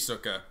versus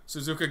Hisoka.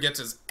 Suzuka gets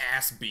his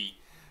ass beat.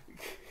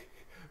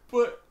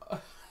 But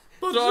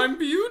I'm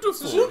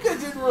beautiful. Suzuka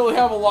didn't really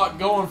have a lot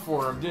going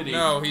for him, did he?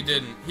 No, he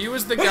didn't. He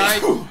was the guy.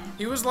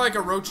 He was like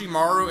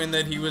Orochimaru in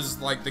that he was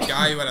like the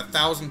guy who had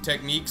 1,000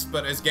 techniques,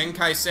 but as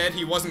Genkai said,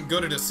 he wasn't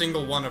good at a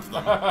single one of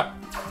them.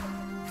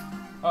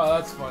 Oh,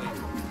 that's funny.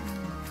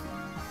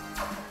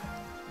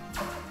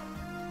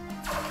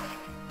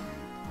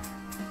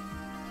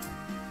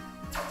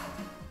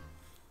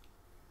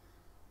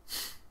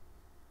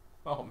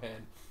 Oh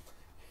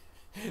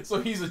man.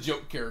 So he's a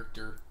joke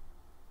character.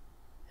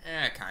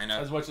 Kinda.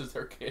 As much as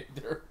there can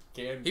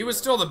be. He was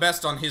still the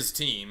best on his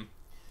team.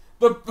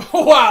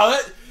 Wow,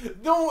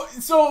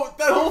 so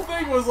that whole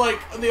thing was like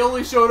they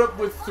only showed up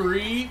with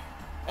 3,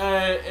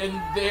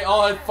 and they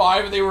all had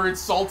 5, and they were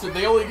insulted.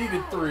 They only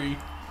needed 3.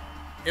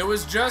 It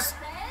was just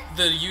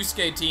the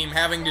Yusuke team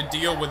having to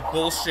deal with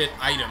bullshit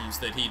items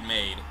that he'd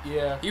made.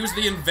 Yeah, He was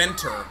the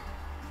inventor.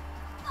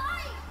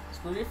 it's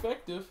pretty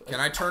effective.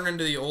 Can I turn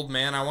into the old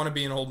man? I want to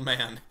be an old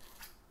man.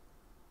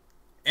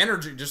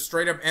 Energy, just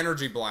straight up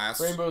energy blast.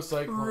 Rainbow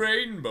Cyclone.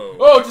 Rainbow.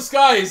 Oh,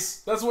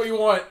 disguise! That's what you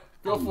want.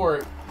 Go for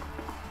it.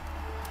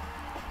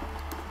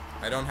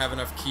 I don't have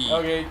enough ki.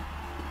 Okay,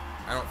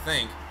 I don't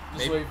think.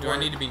 Just Maybe, wait for do I it.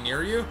 need to be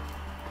near you?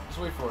 just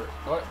wait for it.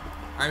 What?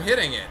 I'm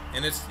hitting it,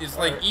 and it's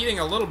like Alright. eating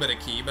a little bit of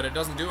ki, but it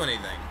doesn't do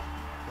anything.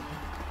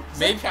 Does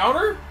Maybe- that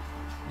counter?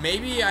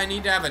 Maybe I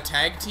need to have a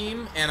tag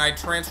team, and I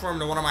transform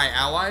to one of my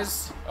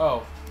allies.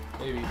 Oh,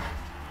 maybe.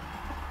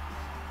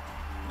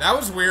 That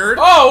was weird.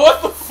 Oh,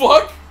 what the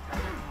fuck?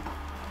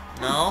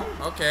 No?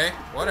 Okay,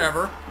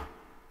 whatever.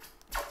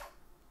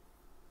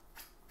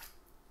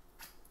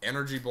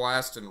 Energy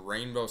Blast and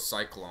Rainbow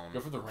Cyclone.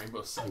 Go for the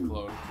Rainbow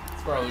Cyclone.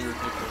 It's probably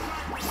ridiculous.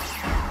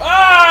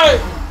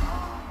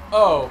 Ah!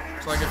 Oh.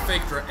 It's like a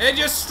fake it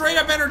just straight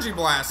up Energy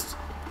Blast.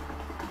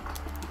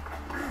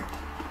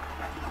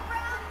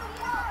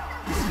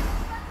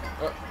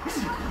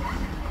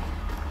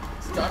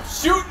 Stop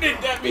shooting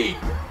it at me!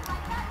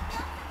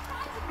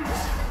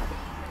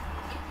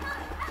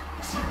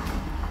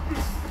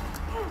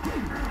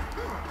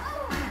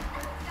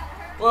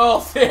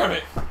 Well, damn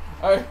it.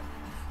 I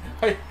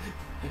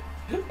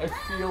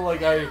feel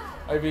like I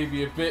may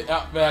be a bit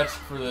outmatched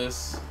for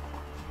this.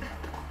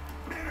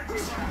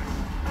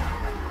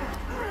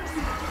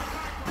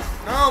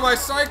 No, my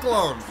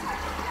Cyclone.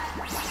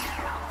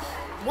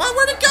 What?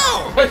 Where'd it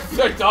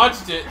go? I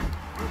dodged it.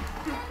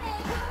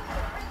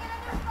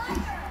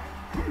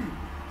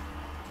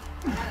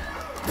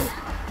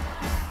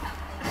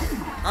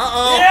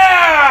 Uh-oh.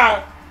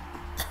 Yeah!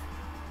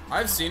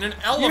 I've seen an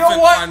elephant. You know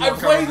what? climb I'm up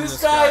playing covered in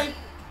this the guy. sky.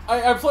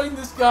 I'm playing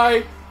this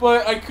guy,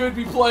 but I could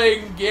be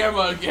playing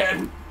Gamma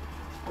again.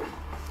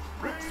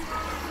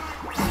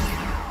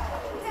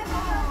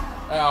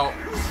 Ow.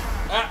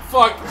 Ah,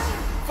 fuck.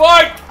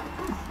 Fuck!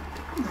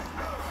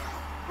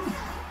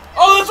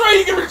 Oh, that's right,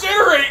 you can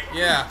regenerate!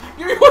 Yeah.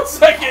 Give me 1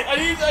 second. I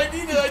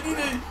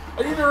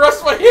need to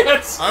rest my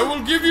hands. I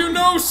will give you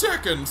no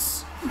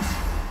seconds.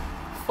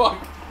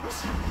 Fuck.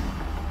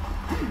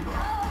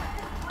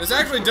 This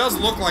actually does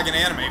look like an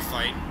anime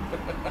fight.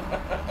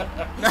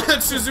 Now that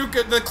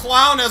Shizuka, the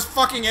clown, has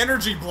fucking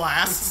energy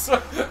blasts.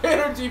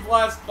 Energy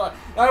blast.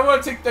 I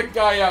want to take that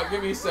guy out.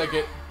 Give me a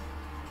second.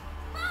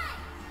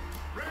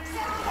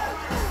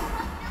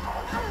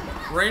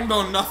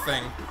 Rainbow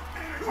nothing.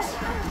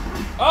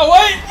 Oh,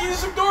 wait! You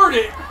just ignored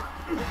it!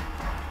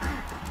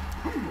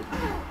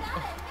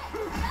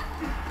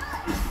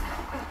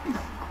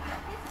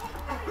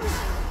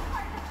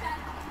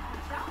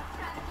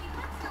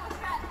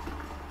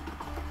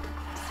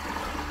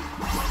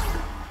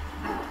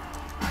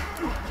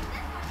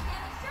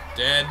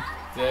 Dead.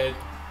 Dead.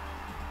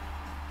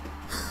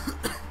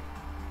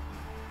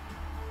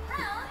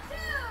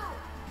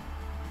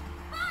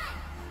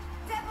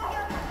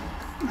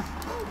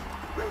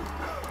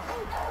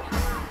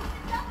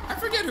 I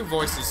forget who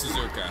voices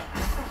Suzuka.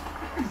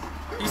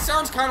 He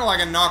sounds kind of like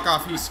a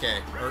knockoff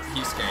Hisuke. Or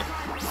Hisuke.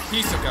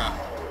 Hisoka.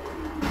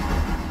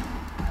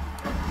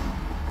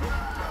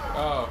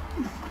 Oh.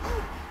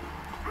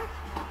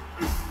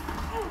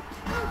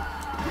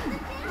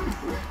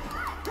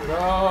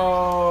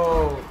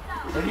 No!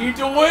 I need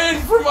to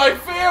win for my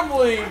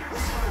family!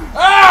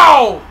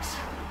 Ow!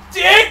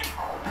 Dick!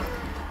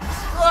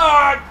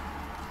 Ah!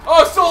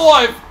 Oh, still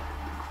alive!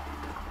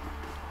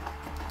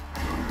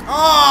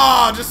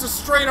 Ah, just a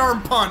straight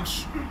arm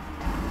punch.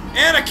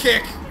 And a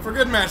kick, for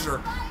good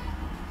measure.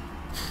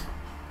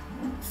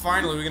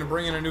 Finally, we're gonna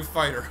bring in a new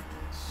fighter.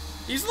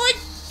 He's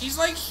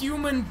like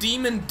human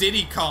demon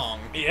Diddy Kong.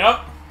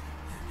 Yep.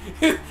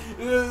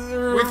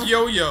 With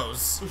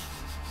yo-yos.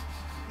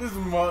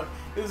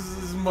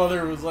 His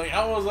mother was like,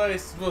 how was I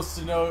supposed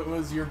to know it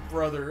was your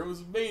brother? It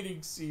was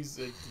mating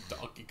season to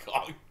Donkey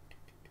Kong.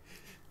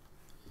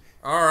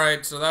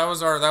 Alright, so that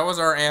was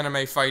our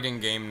anime fighting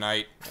game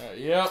night.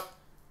 Yep.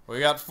 We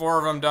got 4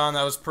 of them done,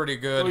 that was pretty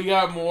good. We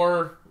got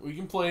more.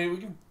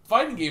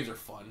 Fighting games are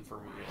fun for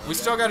me. We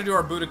still gotta do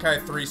our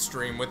Budokai 3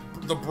 stream with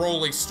the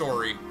Broly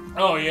story.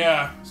 Oh,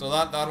 yeah. So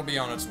that'll be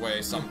on its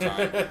way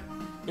sometime.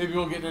 Maybe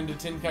we'll get into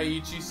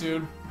Tenkaichi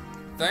soon.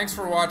 Thanks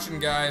for watching,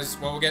 guys.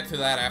 Well, we'll get to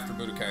that after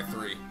Budokai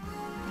 3.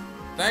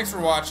 Thanks for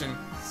watching.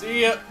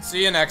 See ya.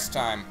 See you next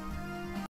time.